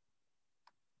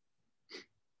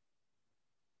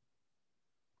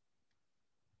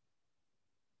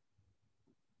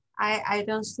 I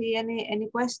don't see any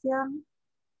question.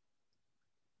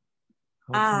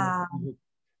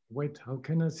 Wait, how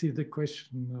can I see the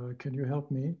question? Can you help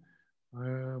me?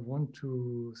 I want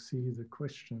to see the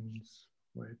questions.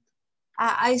 Wait.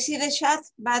 I see the chat,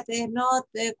 but not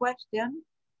the question.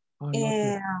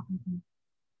 Not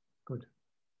good.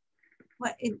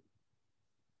 Well,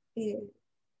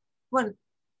 well,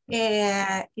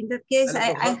 in that case,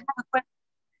 I have a question.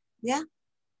 Yeah,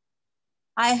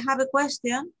 I have a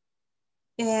question.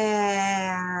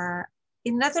 In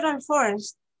natural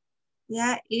forest,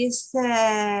 yeah, it's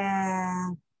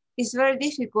very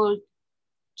difficult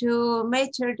to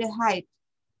measure the height.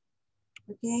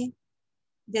 Okay,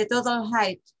 the total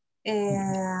height.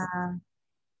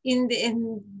 In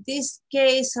this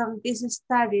case of these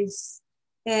studies,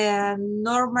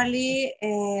 normally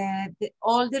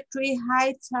all the tree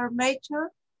heights are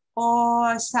measured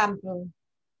or sample.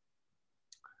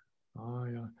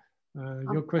 Yeah.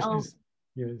 Your question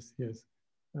is, yes.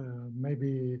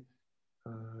 Maybe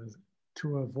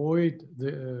to avoid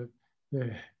the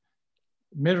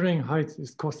measuring heights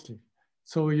is costly.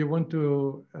 So you want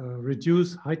to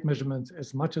reduce height measurements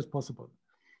as much as possible.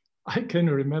 I can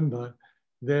remember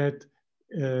that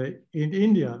in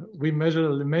India, we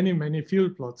measure many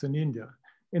field plots in India.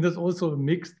 And there's also a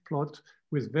mixed plot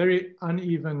with very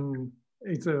uneven,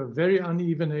 it's a very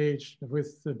uneven age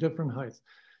with different heights.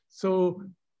 So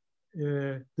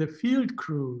the field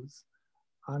crews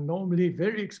are normally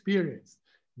very experienced.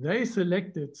 They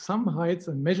selected some heights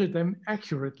and measured them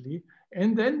accurately.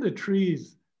 And then the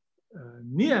trees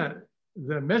near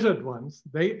the measured ones,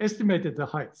 they estimated the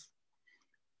heights.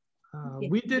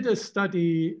 We did a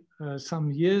study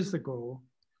some years ago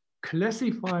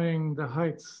classifying the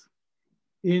heights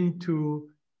into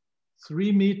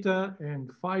 3 meter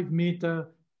and 5 meter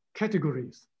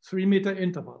categories, 3 meter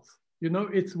intervals. You know,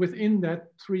 it's within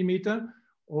that 3 meter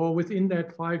or within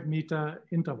that 5 meter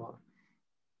interval.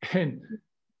 And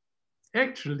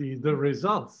actually the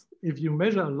results, if you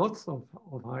measure lots of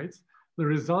heights, the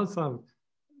results are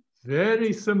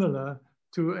very similar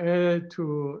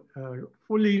to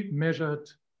fully measured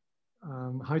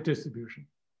height distribution.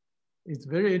 It's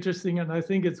very interesting, and I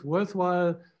think it's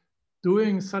worthwhile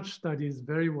doing such studies,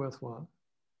 very worthwhile.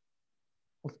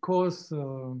 Of course,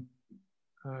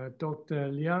 Dr.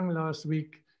 Liang last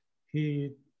week,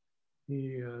 he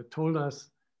told us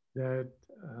that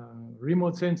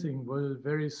remote sensing will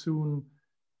very soon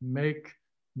make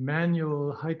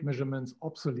manual height measurements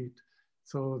obsolete,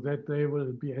 so that they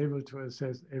will be able to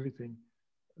assess everything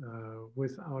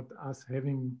without us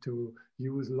having to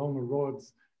use long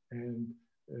rods and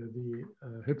the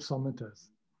hypsometers.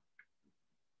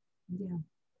 Yeah.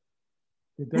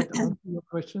 Did that answer your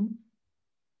question?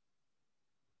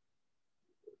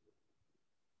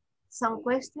 Some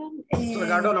question?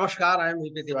 Ricardo, namaskar. I am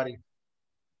VP Tiwari.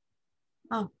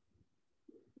 Oh,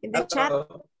 in the chat?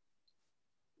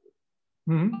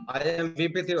 I am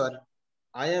VP Tiwari.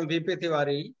 I am VP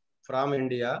Tiwari from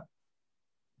India.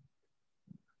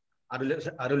 Are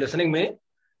you listening me?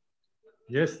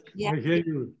 Yes, Yeah. I hear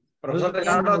you. Professor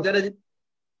Ricardo,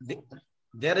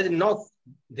 there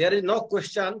is no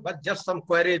question, but just some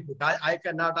query. I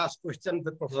cannot ask question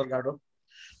with Professor Ricardo.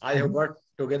 I have got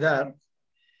together.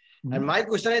 And my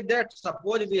question is that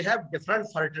suppose we have different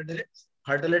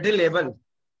fertility level.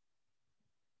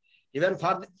 Even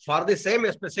for the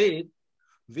same species,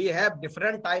 we have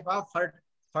different type of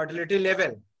fertility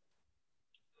level.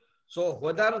 So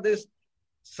whether this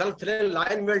self-thinning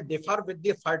line will differ with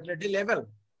the fertility level.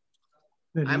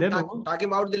 I'm talking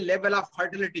about the level of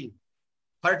fertility.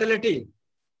 Fertility.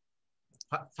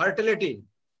 Facility.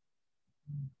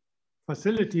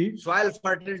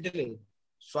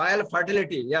 Soil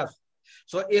fertility, yes.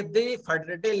 So if the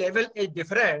fertility level is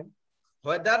different,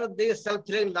 whether the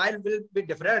self-thinning line will be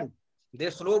different,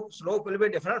 the slope will be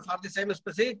different for the same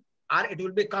species, or it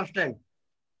will be constant.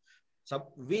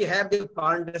 So we have the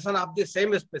condition of the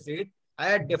same species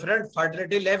at different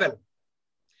fertility level.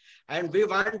 And we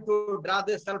want to draw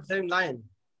the self-thinning line.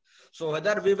 So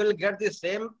whether we will get the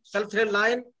same self-thinning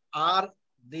line or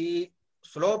the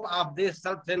slope of the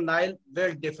self-thinning line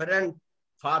will different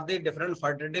for the different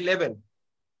fertility level.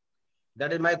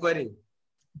 That is my query.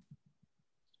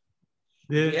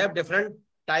 We have different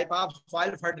type of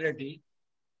soil fertility.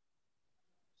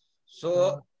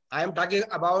 So I am talking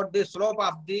about the slope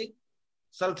of the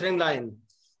self-thinning line.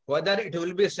 Whether it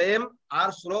will be same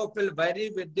or slope will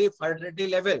vary with the fertility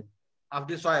level of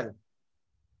the soil.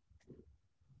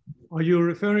 Are you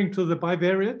referring to the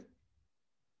bivariate?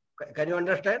 Can you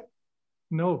understand?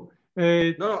 No.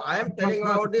 No, I am telling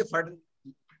about the fertility.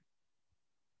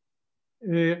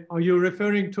 Are you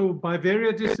referring to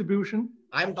bivariate distribution?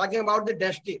 I am talking about the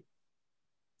density.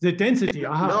 The density.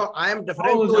 Aha. No, I am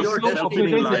referring to your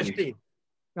density.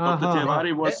 Dr.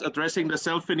 Tiwari was addressing the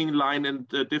self-thinning line and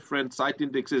different site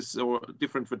indexes or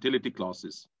different fertility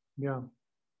classes. Yeah.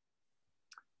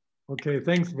 Okay,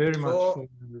 thanks very much. So,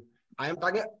 I am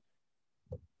talking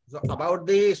about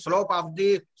the slope of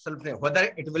the self-thinning.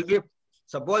 Whether it will be,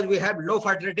 suppose we have low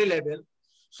fertility level,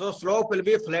 so slope will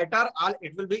be flatter or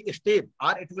it will be steep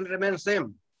or it will remain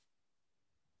same.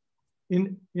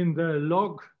 In the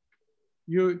log,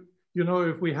 you know,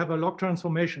 if we have a log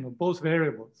transformation of both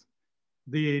variables,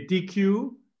 the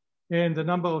DQ and the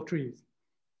number of trees,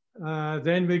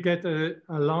 then we get a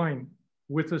line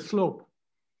with a slope.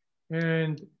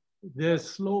 And the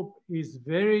slope is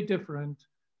very different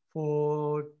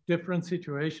for different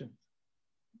situations.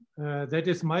 That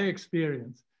is my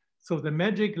experience. So the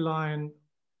magic line,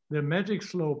 the magic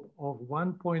slope of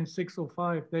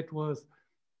 1.605 that was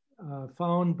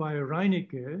found by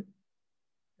Reinecke,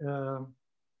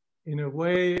 in a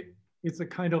way, it's a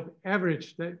kind of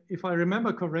average that, if I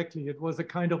remember correctly, it was a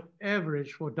kind of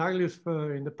average for Douglas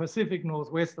fir in the Pacific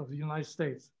Northwest of the United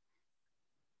States.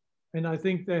 And I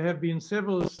think there have been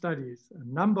several studies, a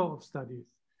number of studies,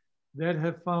 that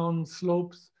have found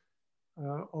slopes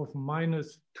of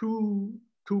 -2,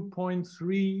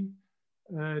 2.3,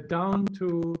 down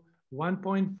to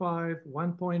 1.5,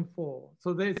 1.4.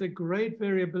 So there's a great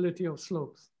variability of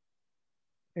slopes.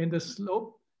 And the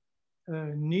slope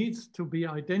needs to be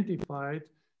identified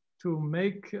to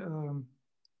make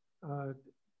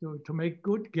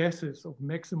good guesses of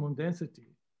maximum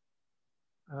density.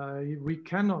 We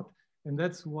cannot, and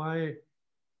that's why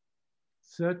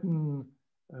certain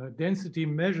density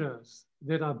measures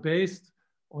that are based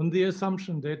on the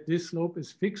assumption that this slope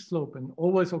is fixed slope and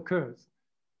always occurs,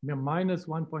 minus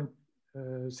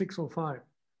 1.605.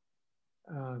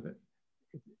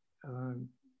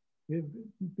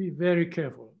 Be very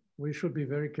careful. We should be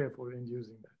very careful in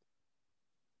using that.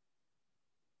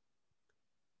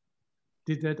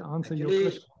 Did that answer your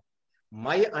question?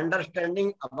 My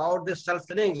understanding about the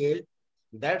self-thinning is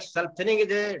that self-thinning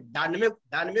is a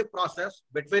dynamic process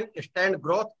between stand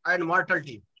growth and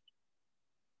mortality.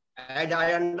 And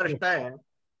I understand,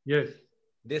 yes,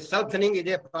 the self-thinning is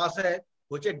a process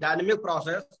which is a dynamic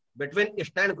process between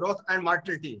stand growth and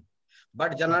mortality.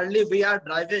 But generally, we are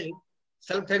driving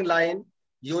self-thinning line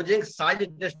using size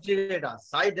density data.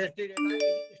 Size density data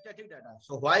is static data.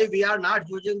 So why we are not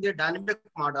using the dynamic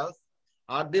models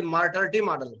or the mortality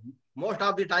model? Most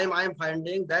of the time, I am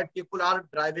finding that people are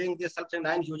driving the self-thinning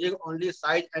line using only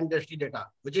size and density data,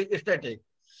 which is static.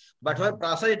 But when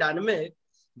process is dynamic,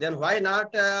 then why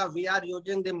not we are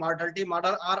using the mortality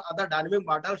model or other dynamic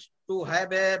models to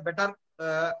have a better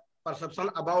perception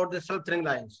about the self-thinning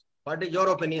lines? What is your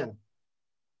opinion?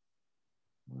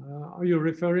 Are you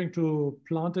referring to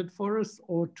planted forests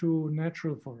or to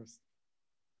natural forests?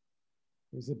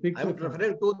 There's a big I'm difference.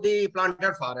 referring to the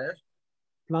planted forest.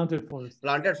 Planted forest.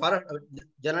 Planted forest,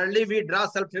 generally we draw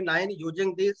self-thinning line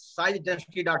using the size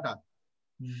density data.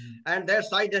 And that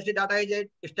size density data is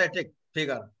a static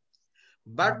figure.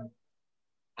 But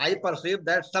I perceive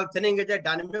that self-thinning is a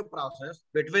dynamic process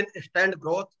between stand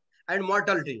growth and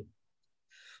mortality.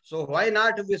 So why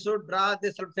not we should draw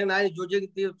the self-thinning line using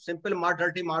the simple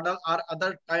mortality model or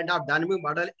other kind of dynamic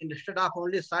model instead of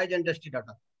only size and density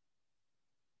data?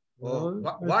 Well,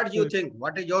 what do you think?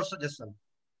 What is your suggestion?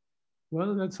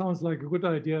 Well, that sounds like a good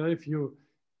idea. If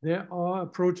there are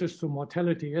approaches to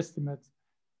mortality estimates,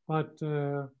 but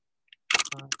well,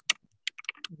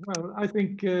 I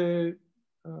think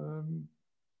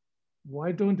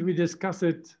why don't we discuss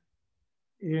it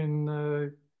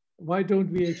in? Why don't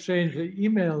we exchange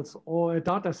emails or a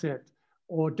data set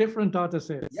or different data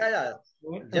sets? Yeah.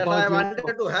 Just I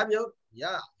wanted to have your,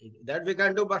 that we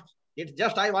can do, but it's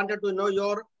just I wanted to know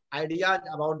your ideas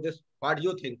about this. What do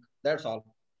you think? That's all.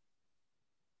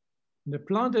 In the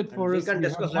planted forest, we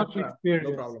have much experience.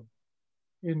 No problem.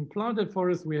 In planted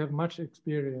forest, we have much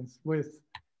experience with,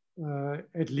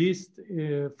 at least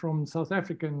from South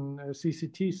African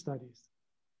CCT studies.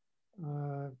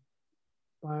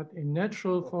 But in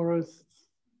natural forests,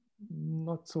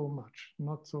 not so much,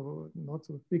 not so,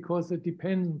 because it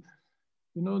depends,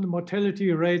 you know, the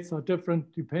mortality rates are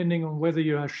different depending on whether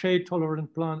you have shade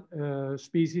tolerant plant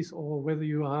species or whether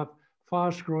you have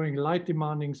fast growing, light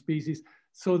demanding species.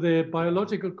 So the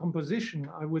biological composition,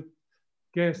 I would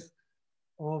guess,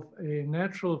 of a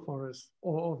natural forest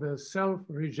or of a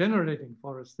self-regenerating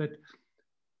forest that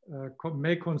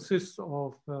may consist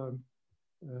of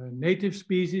native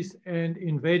species and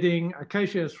invading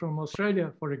acacias from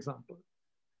Australia, for example,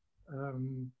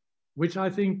 which I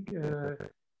think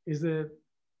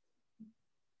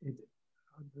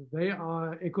they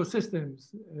are ecosystems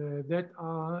that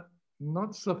are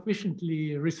not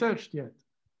sufficiently researched yet,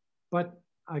 but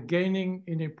are gaining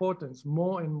in importance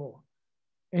more and more.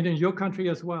 And in your country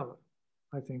as well,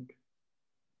 I think.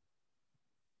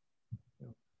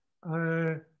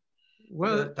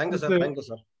 Well, thank you, sir. Thank you,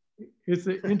 sir. It's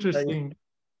an interesting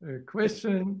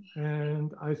question,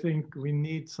 and I think we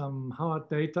need some hard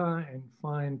data and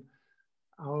find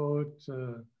out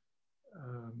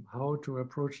how to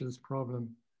approach this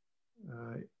problem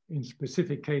in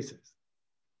specific cases.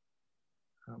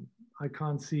 I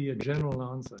can't see a general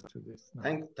answer to this. No.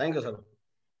 Thank you, sir.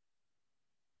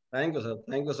 Thank you, sir.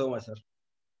 Thank you so much, sir.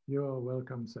 You're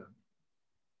welcome, sir.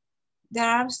 There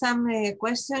are some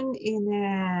questions in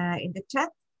the chat.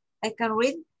 I can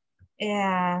read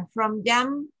from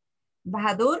Jam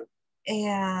Bahadur.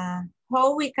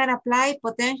 How we can apply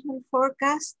potential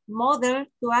forecast model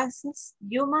to assess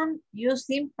human use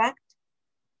impact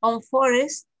on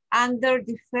forests under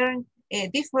different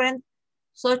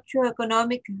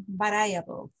socioeconomic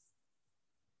variables.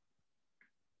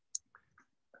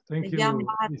 Thank you.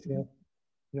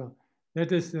 Yeah,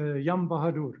 that is Yam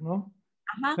Bahadur, no?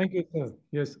 Thank you, sir.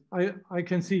 Yes, I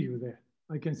can see you there.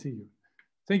 I can see you.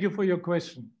 Thank you for your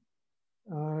question.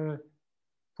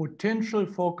 Potential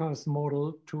forecast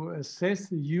model to assess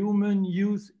the human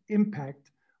use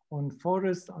impact on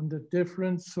forests under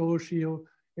different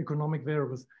socio-economic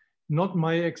variables. Not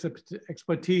my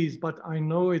expertise, but I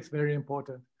know it's very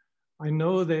important. I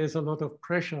know there's a lot of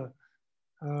pressure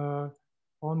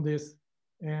on this,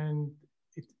 and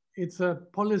it's a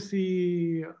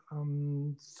policy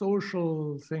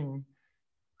social thing.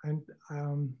 And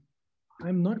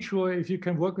I'm not sure if you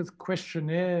can work with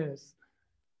questionnaires.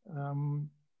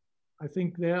 I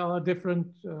think there are different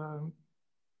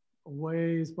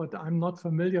ways, but I'm not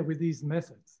familiar with these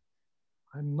methods.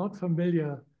 I'm not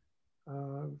familiar,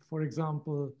 for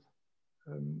example,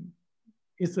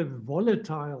 it's a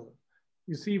volatile.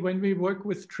 You see, when we work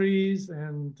with trees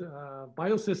and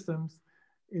biosystems,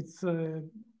 it's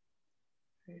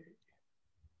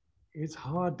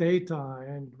hard data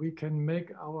and we can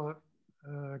make our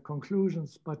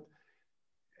conclusions, but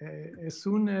as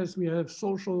soon as we have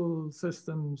social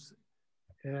systems,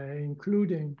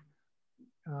 including,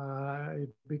 it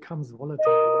becomes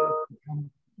volatile. It becomes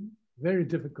very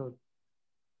difficult.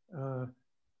 I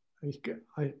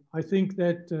think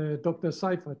that Dr.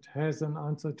 Seifert has an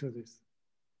answer to this.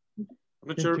 I'm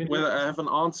not sure whether I have an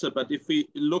answer, but if we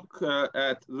look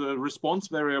at the response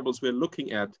variables we're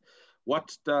looking at,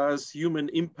 what does human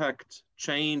impact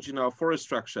change in our forest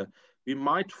structure? We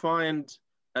might find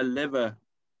a lever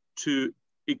to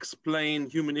explain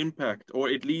human impact, or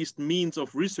at least means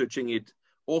of researching it,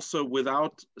 also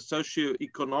without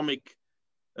socio-economic,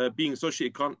 being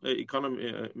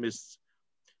socio-economists.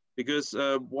 Because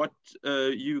what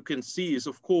you can see is,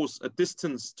 of course, a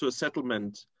distance to a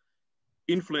settlement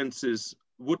influences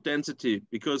wood density,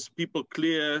 because people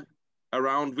clear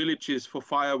around villages for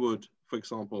firewood, for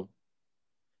example.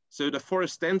 So the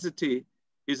forest density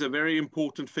is a very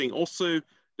important thing. Also,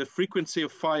 the frequency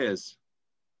of fires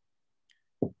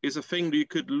is a thing that you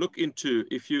could look into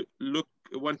if you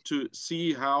want to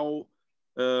see how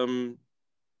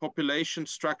population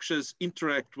structures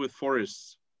interact with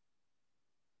forests.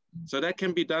 So that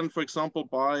can be done, for example,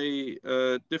 by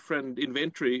different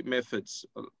inventory methods,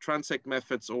 transect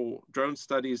methods, or drone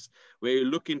studies, where you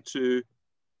look into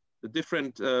the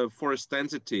different forest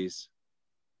densities,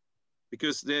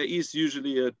 because there is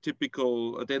usually a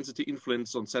typical density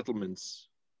influence on settlements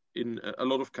in a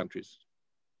lot of countries.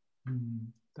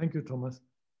 Thank you, Thomas.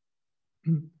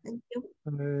 Thank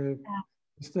you.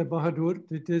 Mr. Bahadur,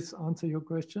 did this answer your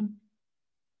question?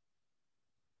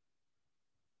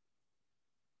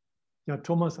 Yeah,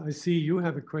 Thomas, I see you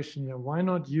have a question here. Why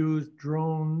not use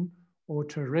drone or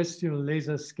terrestrial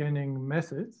laser scanning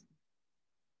methods?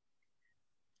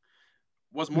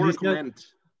 Was more a comment.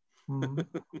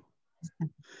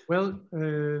 Well,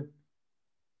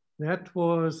 that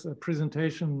was a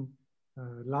presentation,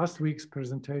 last week's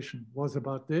presentation was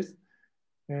about this,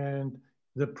 and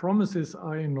the promises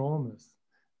are enormous,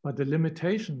 but the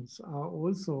limitations are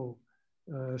also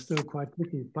still quite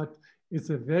tricky. But it's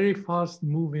a very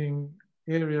fast-moving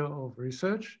area of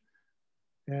research,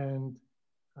 and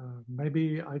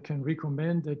maybe I can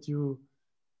recommend that you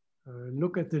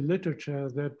look at the literature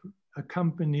that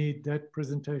accompanied that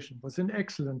presentation. It was an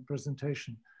excellent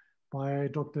presentation by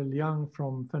Dr. Liang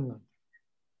from Finland.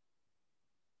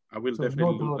 I will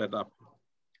definitely look that up.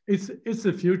 It's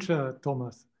the future,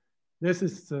 Thomas. There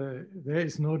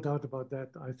is no doubt about that.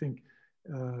 I think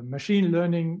machine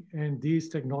learning and these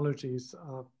technologies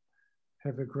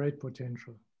have a great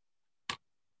potential.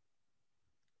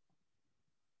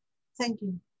 Thank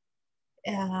you.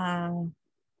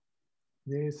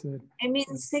 There's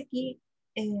Emin Seki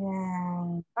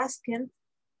Baskin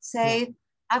said,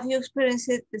 have you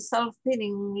experienced the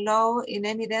self-thinning law in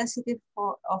any density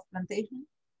of plantation?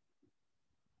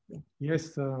 Yeah.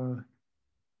 Yes,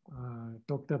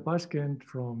 Dr. Baskin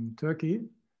from Turkey.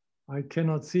 I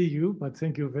cannot see you, but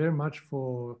thank you very much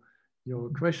for your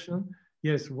question.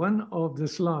 Yes, one of the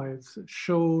slides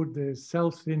showed the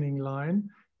self-thinning line,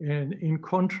 and in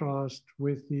contrast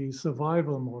with the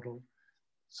survival model.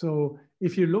 So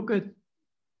if you look at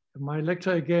my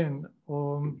lecture again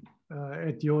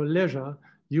at your leisure,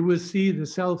 you will see the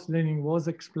self-thinning was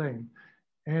explained.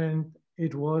 And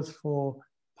it was for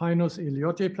Pinus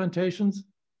eliote plantations,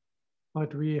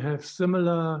 but we have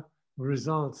similar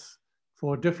results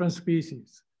for different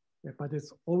species. Yeah, but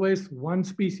it's always one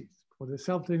species. For the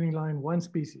self-thinning line, one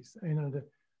species. And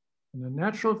in a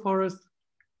natural forest,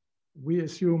 we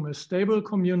assume a stable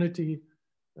community,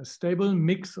 a stable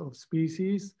mix of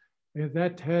species, and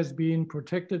that has been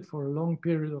protected for a long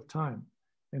period of time.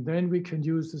 And then we can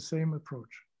use the same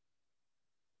approach.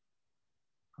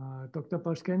 Dr.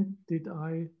 Pasken, did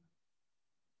I?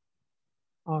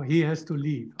 Oh, he has to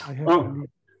leave. I have to leave.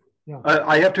 Yeah.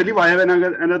 I have to leave. I have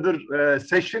another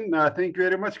session. Thank you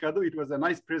very much, Kadu. It was a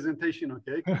nice presentation.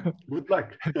 Okay. Good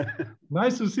luck.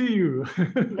 Nice to see you.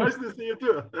 Nice to see you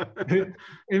too.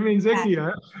 It means Zeki,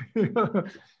 huh?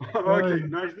 Okay,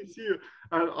 nice to see you.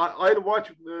 I'll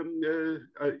watch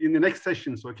in the next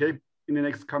sessions. Okay, in the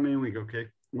next coming week.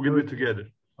 Okay, we'll be together.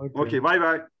 Okay, bye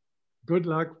bye. Good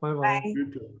luck. Bye bye. Bye. You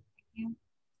too.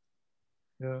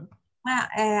 Yeah. Well,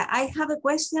 I have a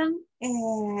question.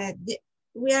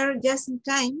 We are just in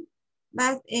time,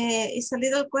 but it's a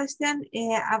little question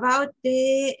about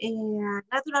the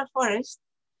natural forest.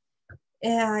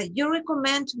 You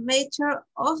recommend nature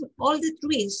of all the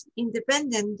trees,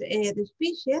 independent the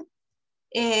species,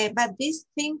 but this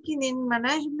thinking in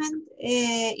management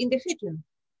in the future.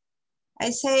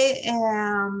 I say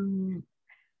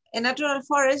a natural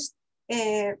forest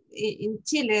in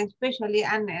Chile especially,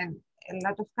 and a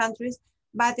lot of countries,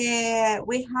 but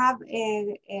we have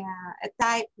a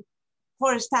type,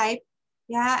 forest type,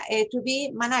 yeah, to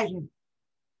be managed.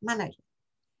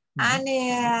 And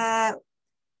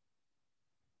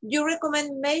you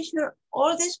recommend measure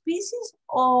all the species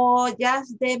or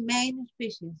just the main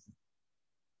species?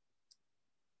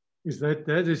 Is that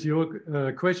is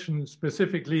your question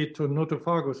specifically to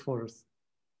Notophagous forest?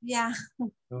 Yeah.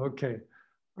 Okay.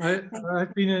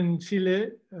 I've been in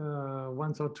Chile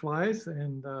once or twice,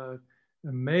 and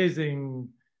amazing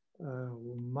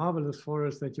marvelous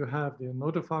forests that you have, the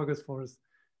notophagous forests.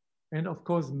 And of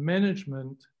course, the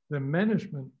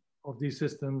management of these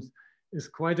systems is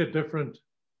quite a different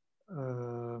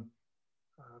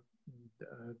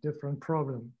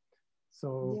problem.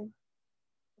 So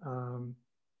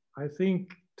I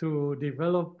think to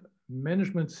develop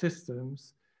management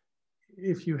systems,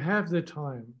 if you have the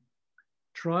time,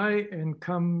 try and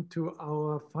come to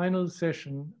our final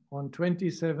session on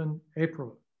 27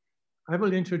 April. I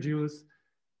will introduce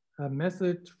a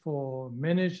method for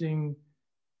managing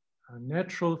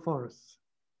natural forests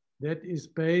that is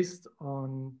based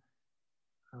on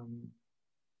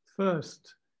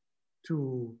first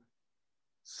to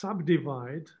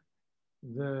subdivide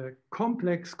the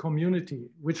complex community,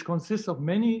 which consists of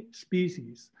many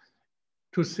species,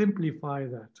 to simplify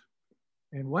that.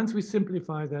 And once we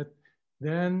simplify that,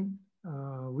 then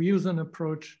we use an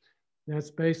approach that's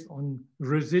based on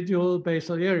residual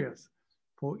basal areas.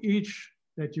 For each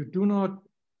that you do not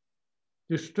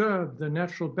disturb the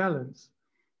natural balance,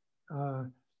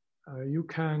 you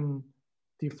can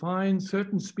define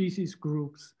certain species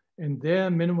groups and their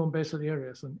minimum basal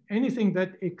areas. And anything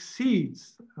that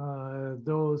exceeds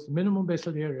those minimum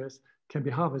basal areas can be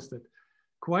harvested.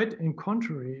 Quite in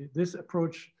contrary, this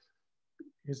approach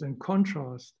is in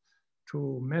contrast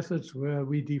to methods where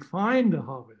we define the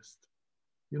harvest.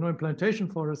 You know, in plantation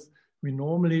forests, we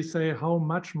normally say how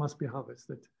much must be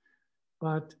harvested.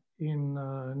 But in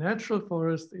natural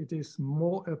forest, it is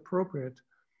more appropriate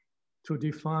to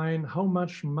define how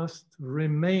much must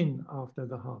remain after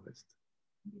the harvest.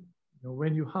 You know,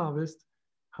 when you harvest,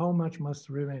 how much must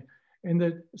remain? And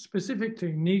the specific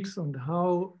techniques on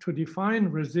how to define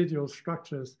residual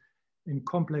structures in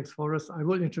complex forests, I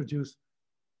will introduce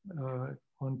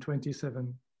on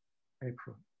 27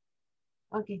 April.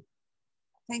 Okay,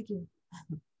 thank you.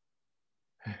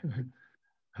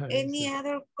 Any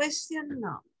other question?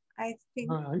 No, I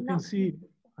think I can see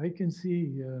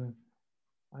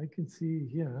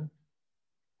here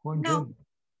one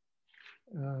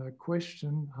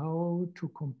question: how to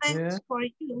compare? Thanks for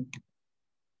you.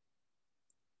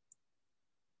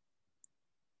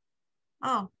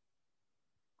 Oh,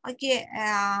 okay.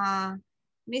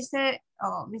 Mrs.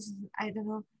 I don't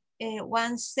know.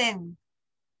 One cent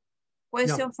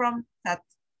question from that.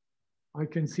 I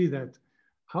can see that.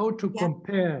 How to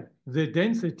compare the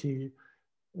density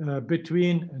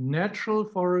between a natural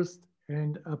forest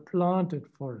and a planted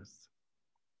forest.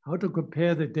 How to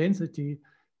compare the density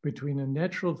between a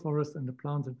natural forest and a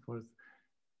planted forest.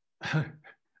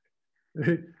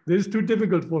 This is too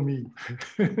difficult for me.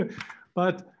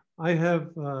 But I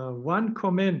have one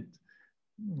comment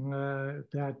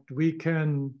that we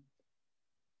can,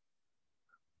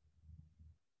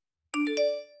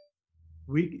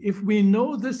 if we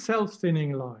know the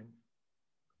self-thinning line,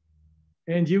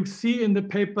 and you see in the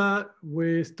paper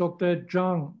with Dr.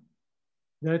 Zhang,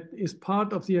 that is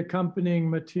part of the accompanying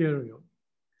material,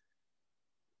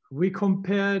 we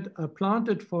compared a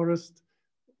planted forest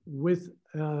with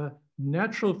a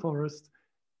natural forest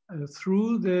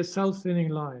through the self-thinning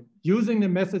line, using the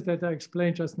method that I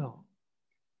explained just now.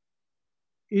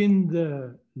 In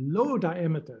the low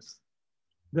diameters,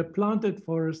 the planted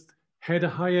forest had a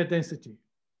higher density.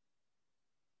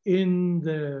 In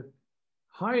the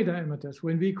high diameters,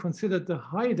 when we considered the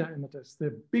high diameters,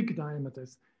 the big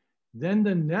diameters, then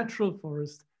the natural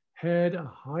forest had a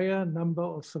higher number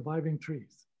of surviving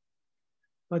trees.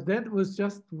 But that was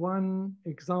just one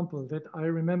example that I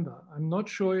remember. I'm not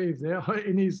sure if there are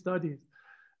any studies.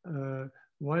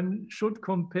 One should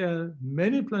compare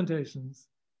many plantations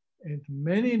and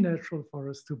many natural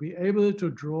forests to be able to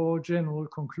draw general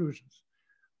conclusions.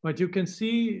 But you can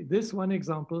see this one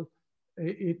example,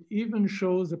 it even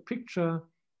shows a picture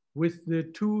with the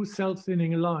two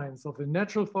self-thinning lines of the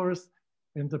natural forest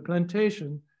and the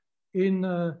plantation in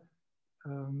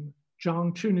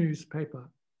Zhang Chunu's paper.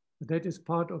 That is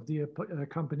part of the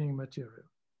accompanying material.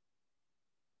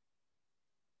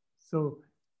 So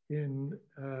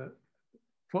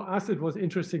for us, it was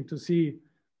interesting to see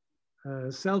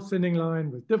a self-thinning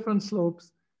line with different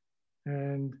slopes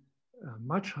and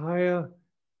much higher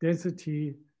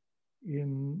density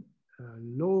in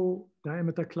low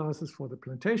diameter classes for the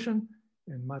plantation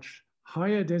and much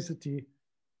higher density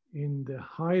in the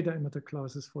high diameter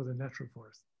classes for the natural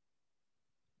forest.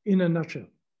 In a nutshell.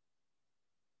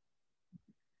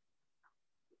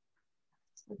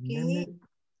 Okay.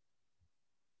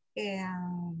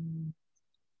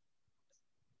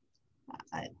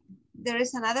 There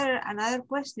is another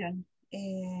question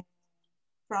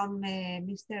from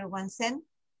Mr. Wansen.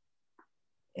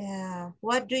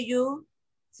 What do you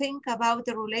think about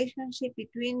the relationship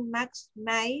between Max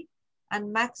May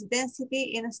and max density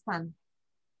in a stand.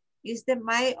 Is the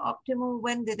my optimum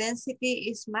when the density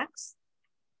is max?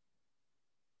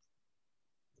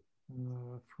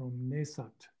 From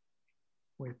NESAT.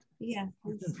 Wait. Yeah.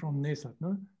 From NESAT,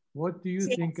 no? What do you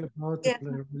think about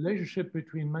the relationship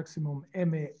between maximum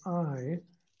MAI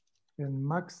and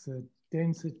max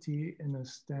density in a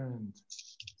stand?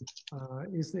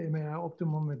 Is the MAI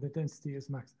optimum when the density is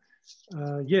max?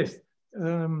 Yes.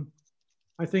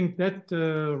 I think that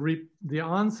the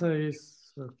answer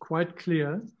is quite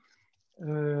clear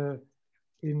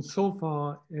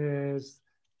insofar as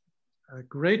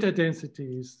greater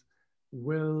densities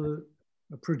will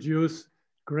produce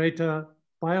greater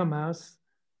biomass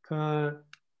per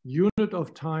unit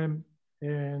of time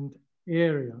and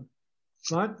area,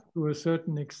 but to a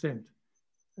certain extent.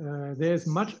 There's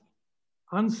much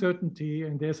uncertainty,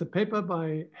 and there's a paper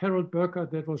by Harold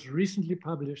Burkhardt that was recently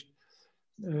published.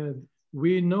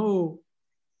 We know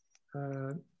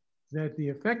that the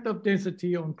effect of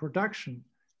density on production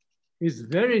is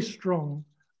very strong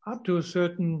up to a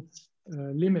certain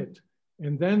limit.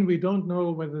 And then we don't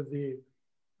know whether the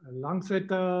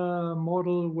Langsetter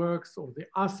model works or the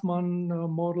Assmann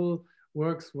model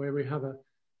works, where we have a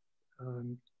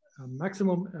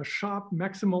maximum, a sharp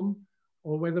maximum,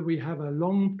 or whether we have a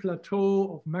long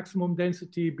plateau of maximum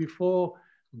density before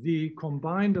the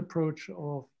combined approach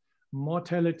of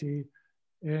mortality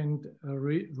and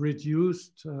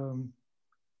reduced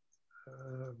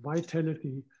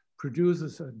vitality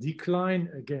produces a decline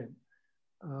again.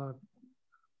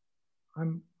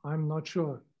 I'm not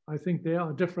sure. I think there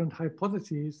are different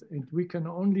hypotheses, and we can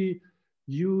only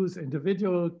use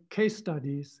individual case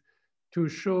studies to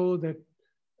show that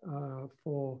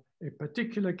for a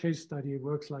particular case study, it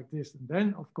works like this. And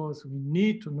then, of course, we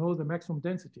need to know the maximum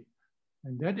density.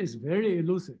 And that is very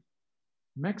elusive.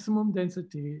 Maximum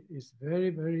density is very,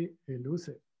 very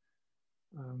elusive.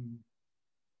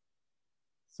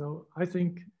 So I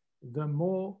think the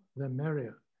more, the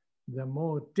merrier. The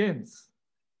more dense,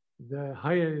 the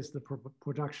higher is the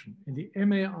production. In the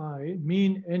MAI,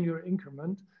 mean annual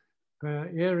increment per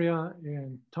area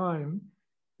and time,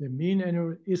 the mean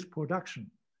annual is production.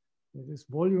 It is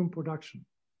volume production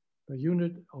per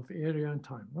unit of area and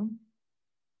time. No?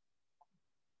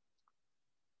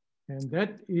 And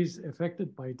that is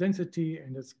affected by density,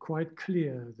 and it's quite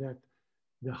clear that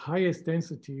the highest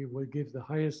density will give the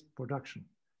highest production.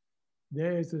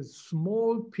 There is a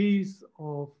small piece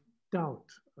of doubt,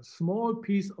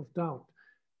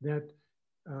 that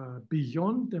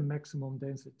beyond the maximum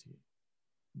density,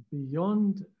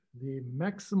 beyond the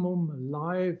maximum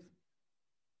live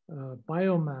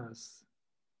biomass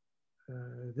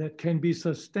that can be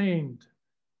sustained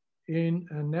in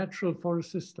a natural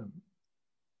forest system,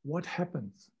 what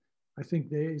happens? I think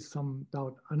there is some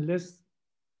doubt, unless,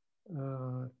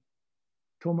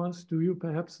 Thomas, do you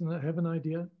perhaps have an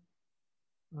idea?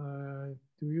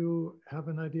 Do you have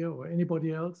an idea, or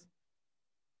anybody else?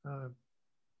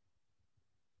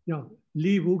 Yeah,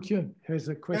 Lee Woo-kyun has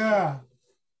a question. Yeah,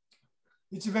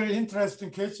 it's a very interesting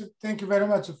case. Thank you very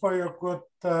much for your good,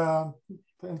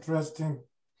 interesting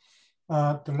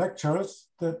the lectures.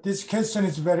 This question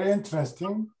is very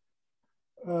interesting.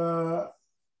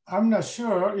 I'm not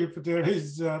sure if there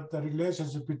is the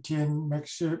relationship between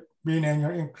mean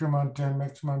annual increment and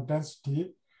maximum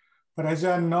density, but as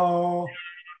I know,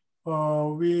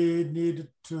 we need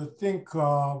to think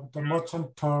of the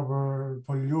merchant turbo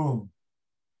volume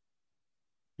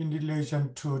in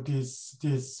relation to this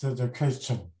the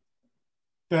question.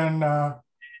 Then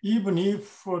even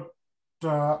if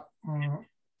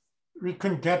we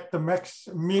can get the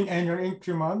mean annual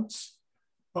increments,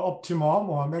 the optimum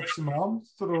or maximum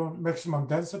through maximum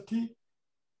density,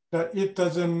 that it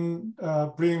doesn't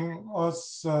bring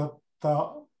us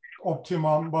the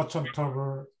optimum merchant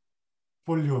turbo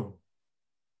volume,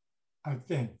 I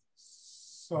think.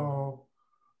 So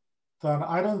then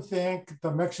I don't think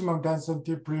the maximum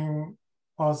density bring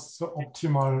us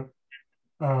optimal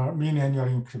mean annual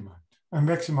increment and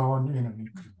maximum annual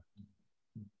increment.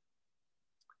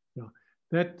 Yeah,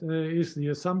 that is the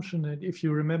assumption. And if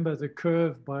you remember the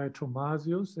curve by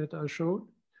Tomasius that I showed,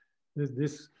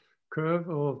 this curve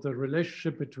of the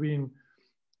relationship between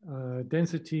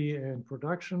density and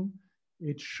production,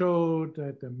 it showed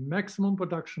that the maximum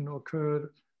production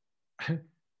occurred a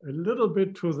little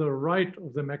bit to the right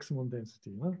of the maximum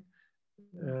density. Huh?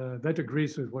 That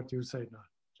agrees with what you said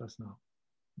just now.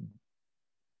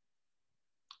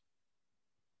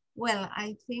 Well,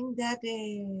 I think that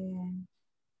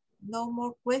no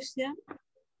more questions,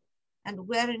 and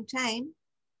we are in time.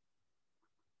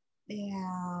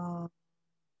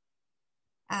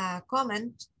 A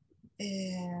comment.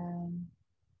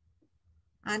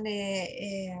 And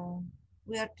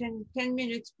we are 10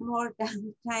 minutes more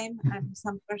than time, and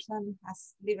some person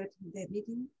has left the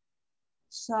meeting.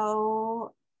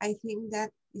 So I think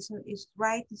that is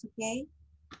right, it's okay.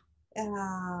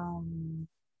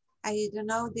 I don't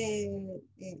know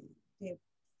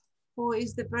who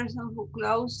is the person who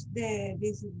closed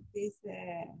this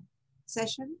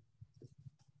session.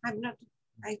 I'm not,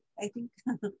 I think.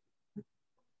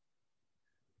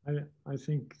 I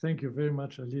think, thank you very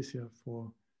much, Alicia,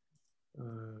 for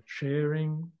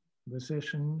sharing the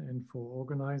session and for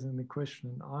organizing the question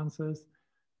and answers.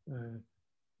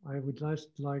 I would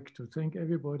like to thank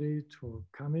everybody for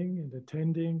coming and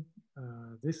attending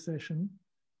this session,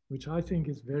 which I think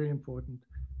is very important.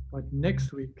 But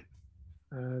next week,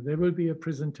 there will be a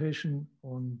presentation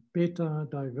on beta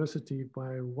diversity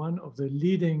by one of the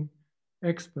leading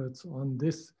experts on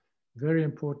this very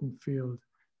important field.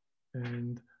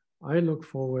 And I look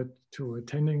forward to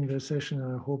attending the session.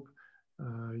 I hope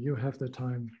you have the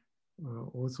time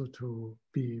also to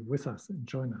be with us and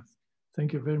join us.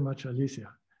 Thank you very much, Alicia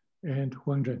and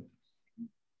Huang Zhen.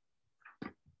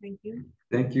 Thank you.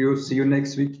 Thank you. See you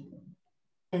next week.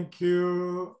 Thank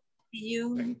you. See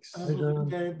you. Thanks.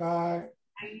 Okay, bye.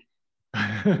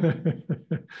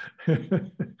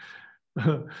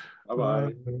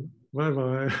 Bye-bye.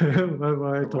 Bye-bye.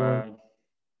 Bye-bye, Tom.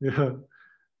 Yeah.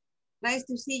 Nice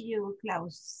to see you,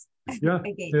 Klaus. Yeah.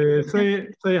 Again.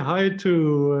 Say hi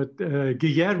to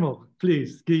Guillermo,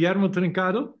 please. Guillermo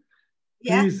Trincado.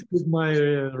 Yeah. Please give my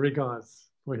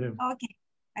regards for him. Okay,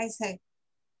 I say.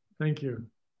 Thank you.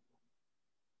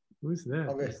 Who's that?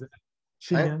 Okay. Is that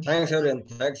Thanks, everyone.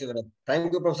 Thanks, everyone.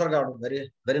 Thank you, Professor Gado.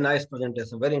 Very, very nice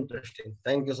presentation. Very interesting.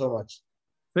 Thank you so much.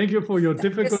 Thank you for your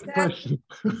difficult question.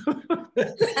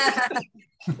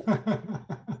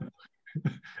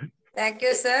 Thank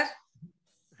you, sir.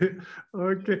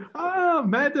 Okay. Ah,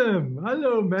 madam.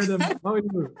 Hello, madam. How are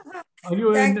you? Are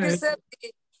you Thank in, you, sir.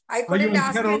 I couldn't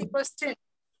ask any question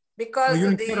because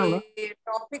the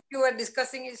topic you are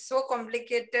discussing is so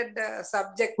complicated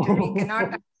subject. We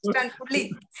cannot understand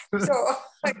fully. So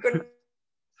I couldn't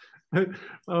madam.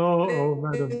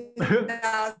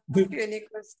 ask you any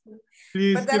question.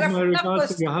 Please but there give are my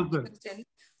regards to your husband. Questions.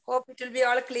 Hope it will be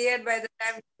all cleared by the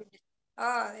time.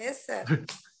 Oh, yes, sir.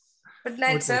 Good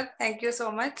night, Okay. sir. Thank you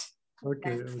so much.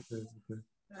 Okay.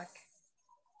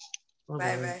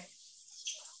 Bye-bye.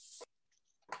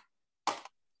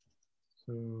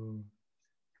 So,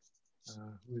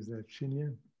 who is that?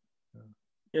 Xinyan?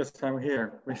 Yes, I'm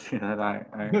here. I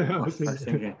was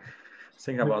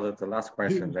thinking about the last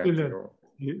question that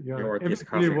you were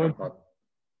discussing about.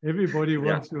 Everybody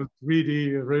wants to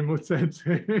 3D remote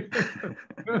sensing.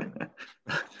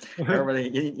 Everybody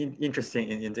interesting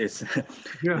in this.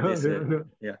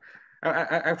 Yeah.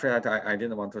 Actually, I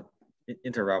didn't want to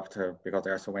interrupt because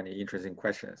there are so many interesting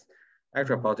questions.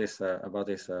 Actually, about this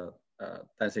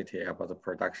density, about the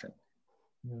production.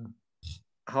 Yeah.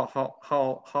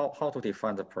 How to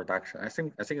define the production? I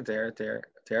think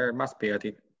there must be a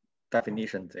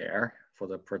definition there for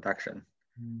the production.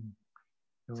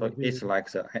 So it's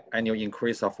like the annual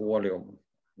increase of volume,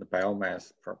 the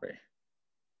biomass probably.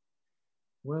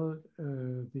 Well,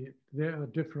 there are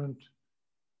different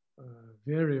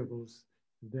variables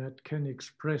that can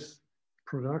express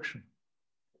production.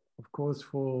 Of course,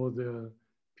 for the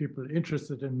people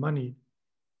interested in money,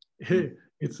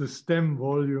 it's a stem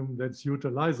volume that's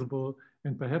utilizable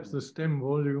and perhaps the stem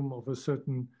volume of a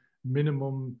certain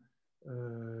minimum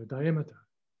diameter.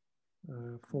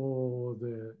 For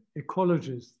the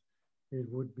ecologists, it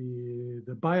would be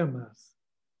the biomass,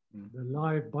 the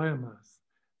live biomass,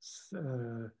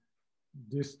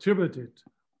 distributed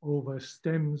over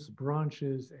stems,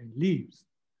 branches, and leaves.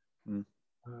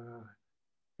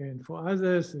 And for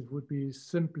others, it would be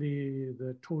simply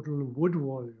the total wood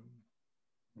volume,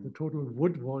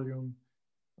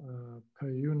 per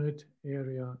unit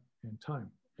area and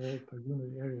time, or per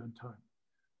unit area and time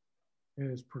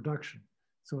as production.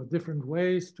 So different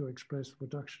ways to express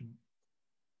production.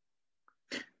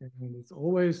 And it's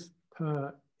always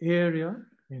per area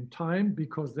in time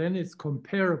because then it's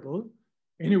comparable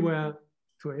anywhere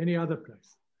to any other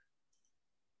place.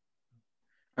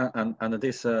 And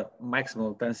this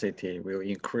maximum density will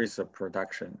increase the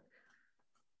production.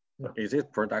 Yeah. Is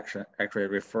it production actually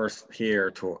refers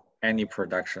here to any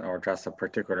production or just a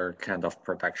particular kind of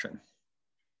production?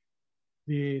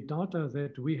 The data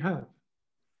that we have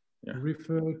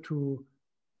refer to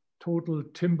total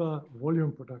timber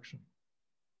volume production,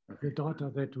 the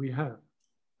data that we have.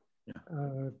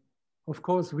 Of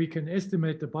course, we can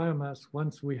estimate the biomass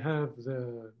once we have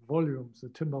the volumes, the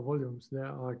timber volumes. There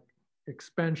are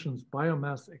expansions,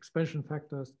 biomass expansion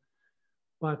factors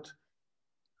but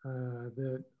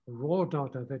the raw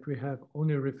data that we have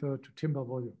only refer to timber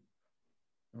volume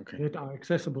that are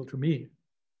accessible to me.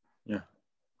 Yeah.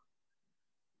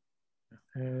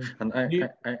 And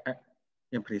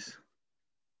yeah, please.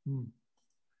 Hmm.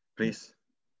 Please.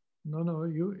 No,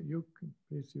 you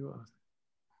please, you ask.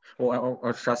 Well, I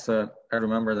was just, I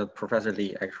remember that Professor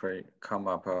Lee actually come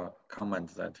up a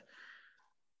comment that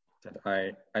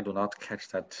I do not catch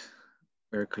that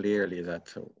very clearly.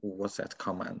 That what's that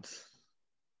comment?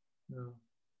 No.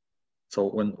 So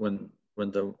when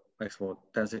the maximum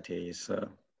density is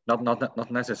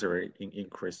not necessarily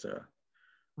increased.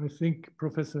 I think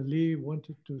Professor Lee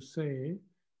wanted to say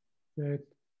that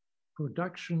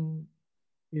production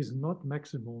is not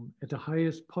maximum at the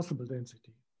highest possible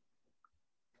density.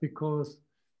 Because,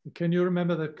 can you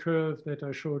remember that curve that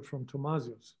I showed from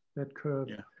Tomasius? That curve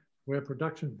where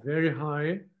production very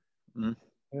high,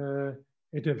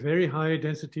 at a very high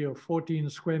density of 14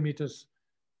 square meters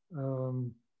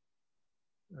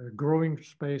growing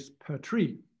space per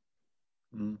tree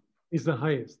is the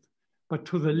highest. But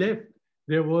to the left,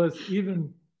 there was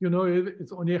even, you know,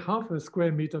 it's only half a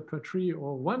square meter per tree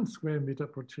or 1 square meter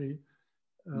per tree.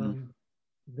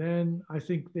 Then I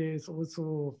think there's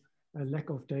also a lack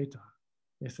of data.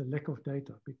 There's a lack of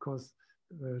data because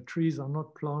trees are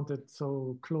not planted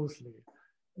so closely,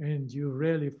 and you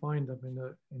rarely find them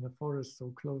in a forest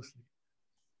so closely.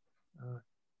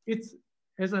 It's,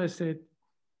 as I said,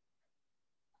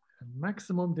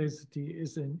 maximum density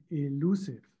is an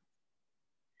elusive.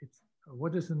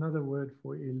 What is another word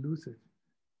for elusive?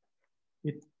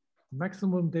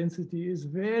 Maximum density is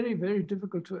very, very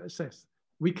difficult to assess.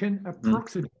 We can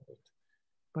approximate it,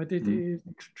 but it is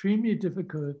extremely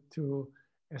difficult to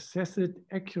assess it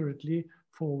accurately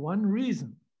for one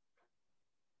reason.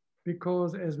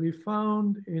 Because as we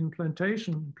found in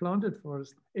planted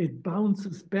forest, it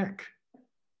bounces back.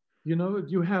 You know,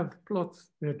 you have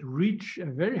plots that reach a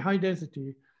very high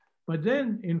density, but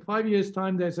then in 5 years'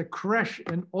 time, there's a crash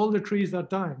and all the trees are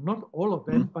dying. Not all of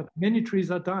them, but many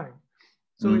trees are dying.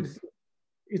 So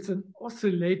it's an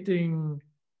oscillating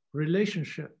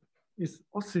relationship. It's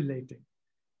oscillating.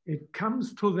 It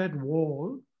comes to that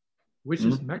wall, which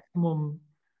is maximum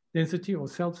density or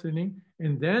self-thinning.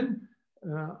 And then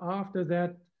after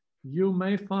that, you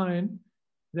may find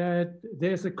that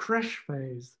there's a crash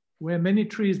phase where many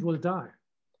trees will die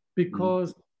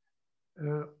because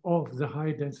of the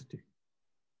high density.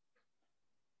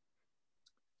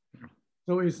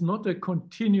 So it's not a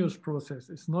continuous process.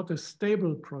 It's not a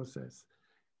stable process.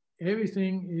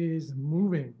 Everything is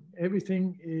moving.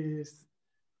 Everything is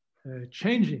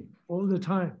changing all the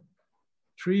time.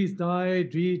 Trees die,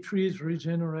 trees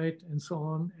regenerate, and so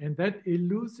on. And that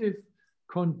elusive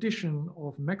condition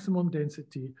of maximum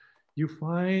density, you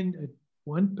find at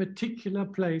one particular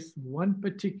place, one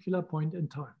particular point in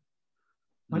time.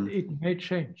 But it may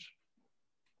change.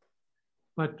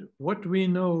 But what we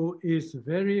know is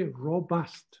very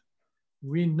robust.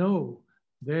 We know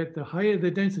that the higher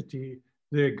the density,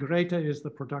 the greater is the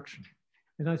production.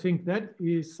 And I think that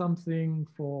is something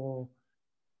for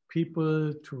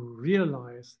people to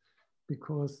realize,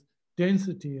 because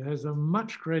density has a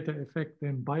much greater effect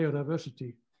than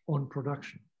biodiversity on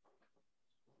production.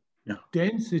 Yeah.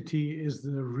 Density is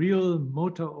the real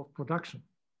motor of production.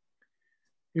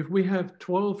 If we have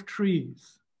 12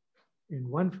 trees in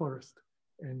one forest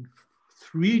and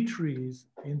 3 trees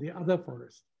in the other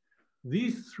forest,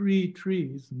 these 3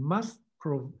 trees must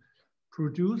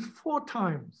produce 4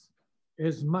 times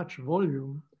as much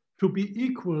volume to be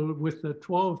equal with the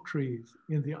 12 trees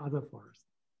in the other forest.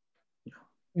 Yeah.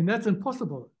 And that's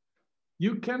impossible.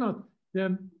 You cannot,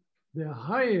 the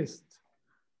highest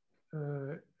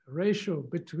ratio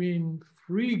between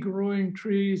free growing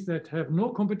trees that have no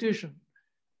competition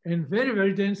and very,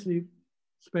 very densely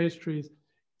spaced trees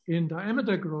in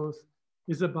diameter growth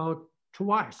is about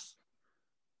twice,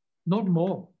 not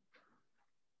more.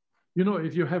 You know,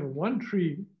 if you have 1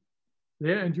 tree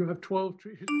there and you have 12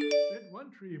 trees, that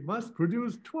 1 tree must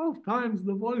produce 12 times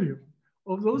the volume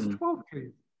of those 12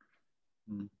 trees.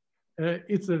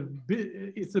 It's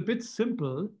a bit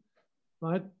simple,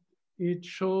 but it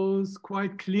shows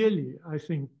quite clearly, I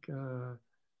think, the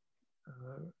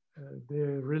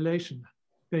relation,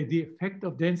 the effect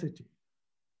of density.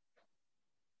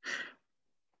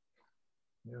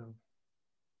 Yeah.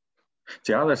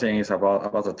 The other thing is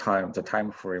about the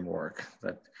time framework.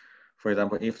 That, for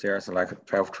example, if there's like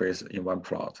 12 trees in one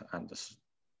plot and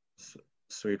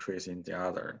 3 trees in the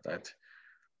other, that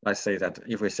let's say that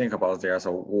if we think about there's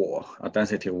a wall, a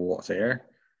density wall there,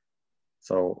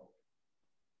 so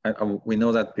we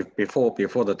know that before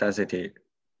the density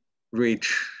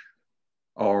reach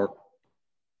our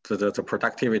the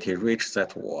productivity reached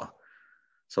that wall.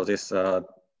 So this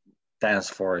dense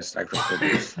forest actually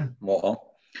produce more.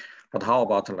 But how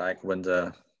about like when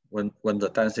the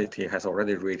density has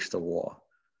already reached the wall,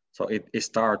 so it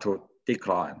start to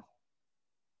decline.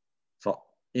 So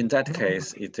in that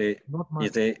case,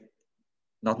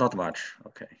 not much.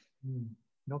 Okay.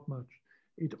 Not much.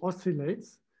 It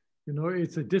oscillates. You know,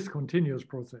 it's a discontinuous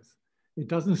process. It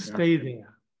doesn't stay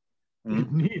there.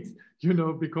 It needs, you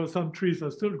know, because some trees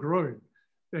are still growing.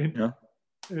 And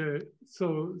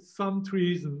so some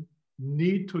trees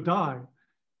need to die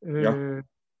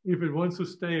if it wants to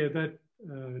stay at that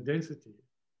density.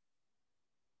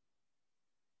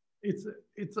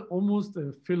 It's almost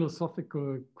a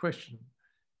philosophical question,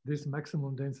 this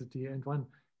maximum density, and one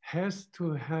has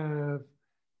to have,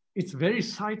 it's very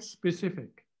site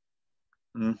specific.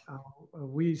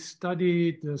 We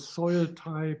studied the soil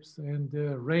types and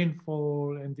the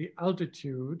rainfall and the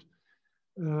altitude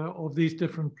of these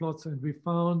different plots, and we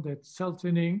found that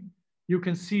self-thinning, you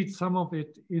can see some of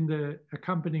it in the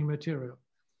accompanying material.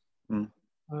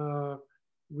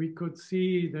 We could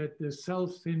see that the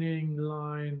self-thinning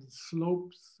line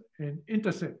slopes and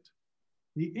intercept.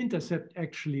 The intercept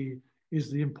actually is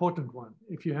the important one.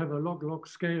 If you have a log-log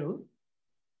scale,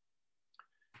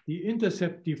 the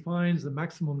intercept defines the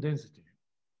maximum density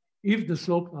if the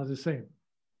slopes are the same.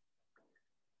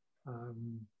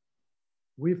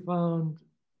 We found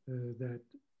that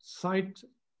site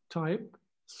type,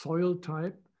 soil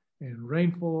type, and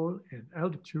rainfall and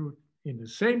altitude in the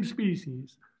same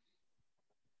species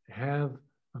have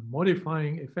a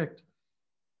modifying effect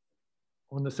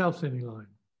on the self-thinning line.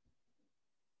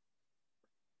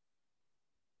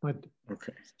 But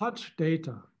such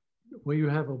data where you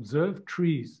have observed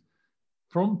trees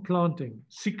from planting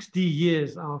 60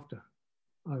 years after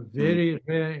are very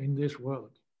rare in this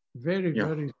world. Very,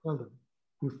 very seldom.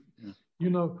 You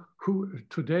know, who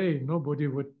today nobody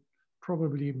would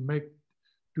probably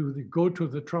go to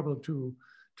the trouble to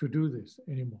do this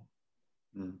anymore.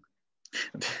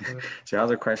 The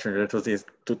other question related to this,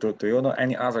 do you know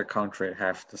any other country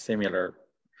have the similar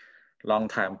long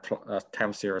time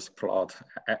series plot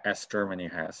as Germany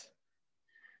has?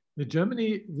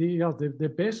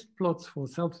 The best plots for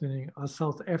self-thinning are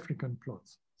South African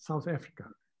plots. South Africa,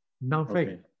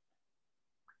 Namfake.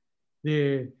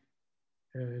 The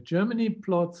Germany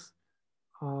plots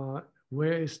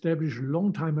were established a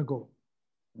long time ago.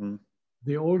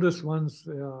 The oldest ones,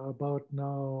 about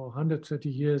now 130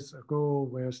 years ago,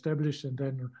 were established and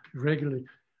then regularly.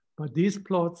 But these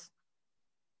plots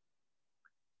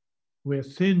were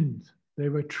thinned, they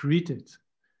were treated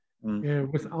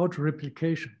without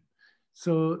replication.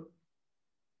 So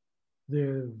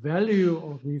the value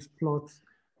of these plots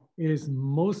is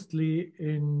mostly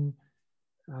in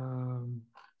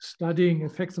studying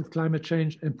effects of climate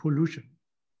change and pollution,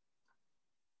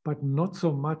 but not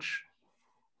so much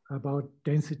about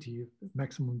density,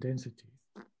 maximum density.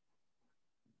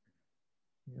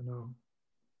 You know,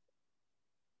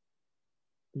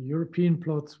 the European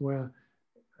plots were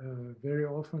very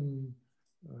often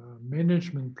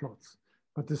management plots,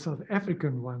 but the South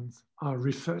African ones are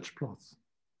research plots,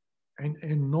 an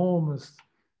enormous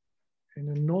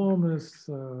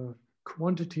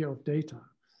quantity of data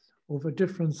over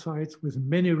different sites with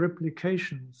many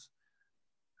replications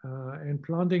and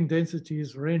planting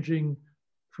densities ranging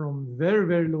from very,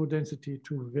 very low density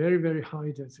to very, very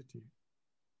high density.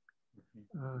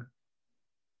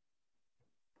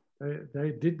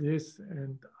 They did this,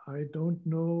 and I don't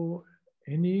know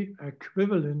any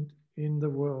equivalent in the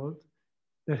world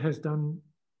that has done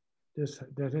this,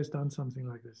 that has done something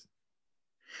like this.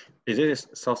 Is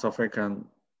it South African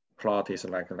plot is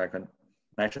like a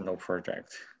national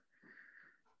project?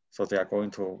 So they are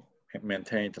going to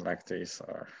maintain it like this?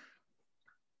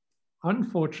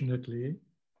 Unfortunately,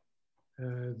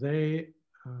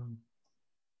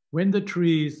 when the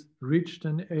trees reached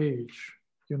an age,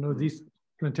 you know, these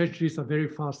plantation trees are very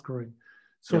fast growing,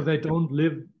 so they don't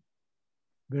live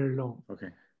very long.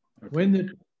 When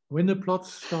the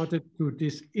plots started to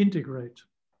disintegrate,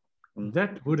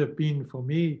 that would have been for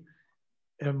me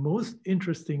a most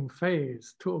interesting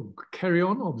phase to carry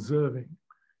on observing.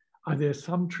 Are there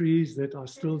some trees that are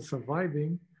still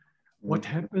surviving? What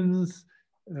happens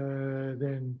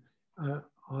then?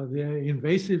 Are there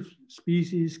invasive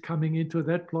species coming into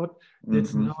that plot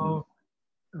that's now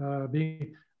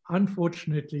being,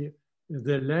 unfortunately,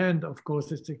 the land, of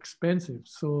course, is expensive.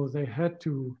 So they had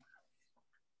to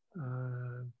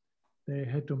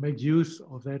make use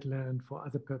of that land for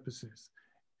other purposes.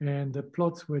 And the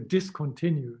plots were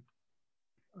discontinued,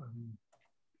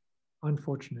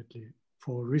 unfortunately,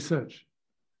 for research.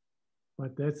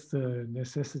 but that's the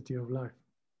necessity of life.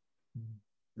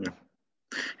 Yeah.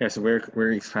 Yes,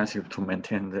 very expensive to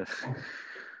maintain that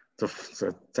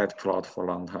plot for a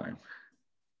long time.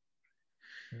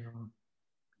 Yeah.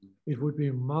 It would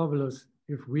be marvelous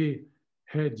if we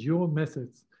had your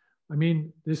methods. I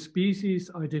mean, the species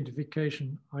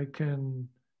identification, I can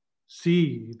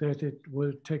see that it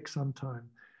will take some time.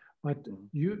 But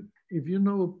if you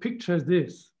know, picture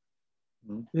this,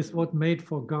 this is what made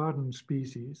for garden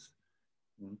species.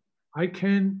 I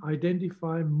can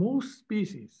identify most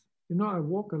species. You know, I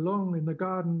walk along in the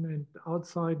garden and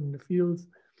outside in the fields,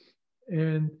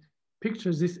 and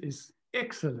picture this is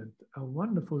excellent, a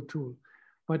wonderful tool.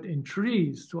 But in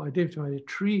trees, to identify a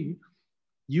tree,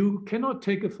 you cannot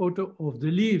take a photo of the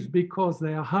leaves because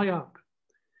they are high up.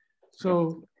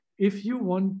 So if you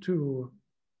want to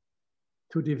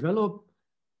develop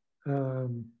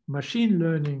machine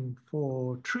learning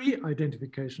for tree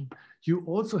identification, you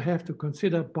also have to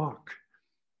consider bark.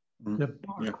 The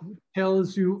bark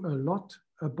tells you a lot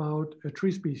about a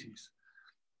tree species.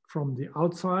 From the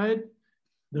outside,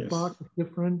 the bark is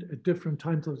different at different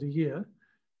times of the year,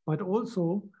 but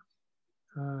also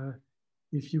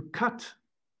if you cut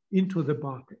into the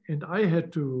bark, and I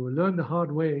had to learn the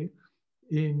hard way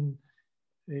in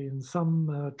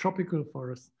some tropical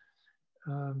forests,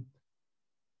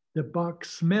 the bark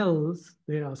smells,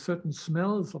 there are certain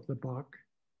smells of the bark.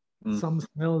 Some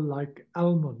smell like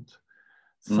almond,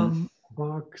 some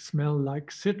bark smell like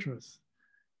citrus.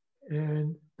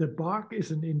 And the bark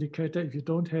is an indicator if you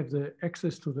don't have the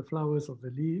access to the flowers of the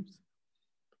leaves.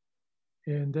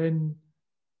 And then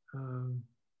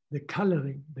the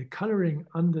coloring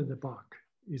under the bark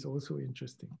is also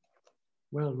interesting.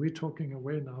 Well, we're talking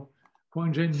away now.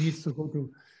 Huang Zhen needs to go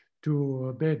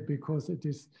to bed because it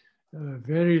is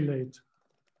very late.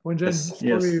 Huang Zhen,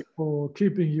 sorry for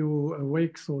keeping you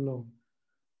awake so long.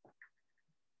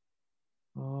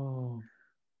 Oh.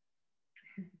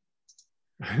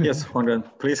 Yes, Huang Zhen,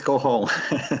 please go home.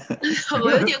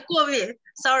 我有点过敏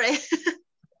sorry.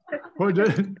 Huang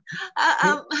Zhen.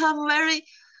 I'm very,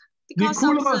 because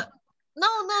of the, no.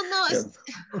 Yes.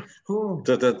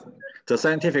 The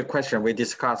scientific question we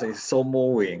discussed is so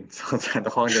moving, so that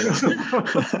Huang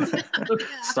Zhen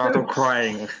started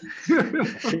crying.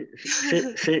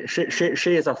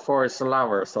 She is a forest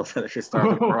lover, so that she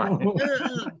started crying.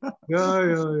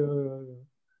 Yeah.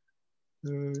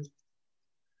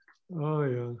 Oh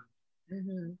yeah.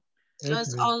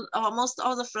 Because almost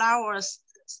all the flowers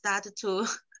started to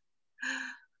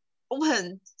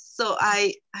open, so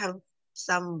I have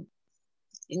some,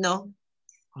 you know.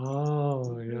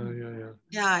 Oh yeah.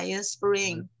 Yeah, in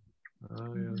spring.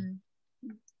 Oh yeah.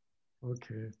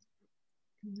 Okay.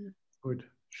 Good.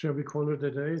 Shall we call it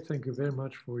a day? Thank you very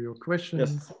much for your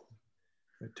questions,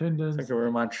 attendance. Thank you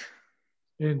very much.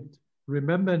 And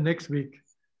remember, next week,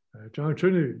 Zhang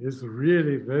Chunyu is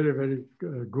really very, very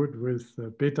good with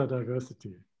beta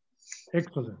diversity.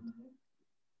 Excellent.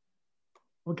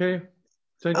 Okay.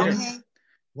 So again, Okay.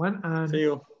 one and see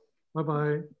you.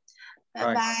 Bye-bye.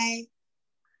 Bye-bye.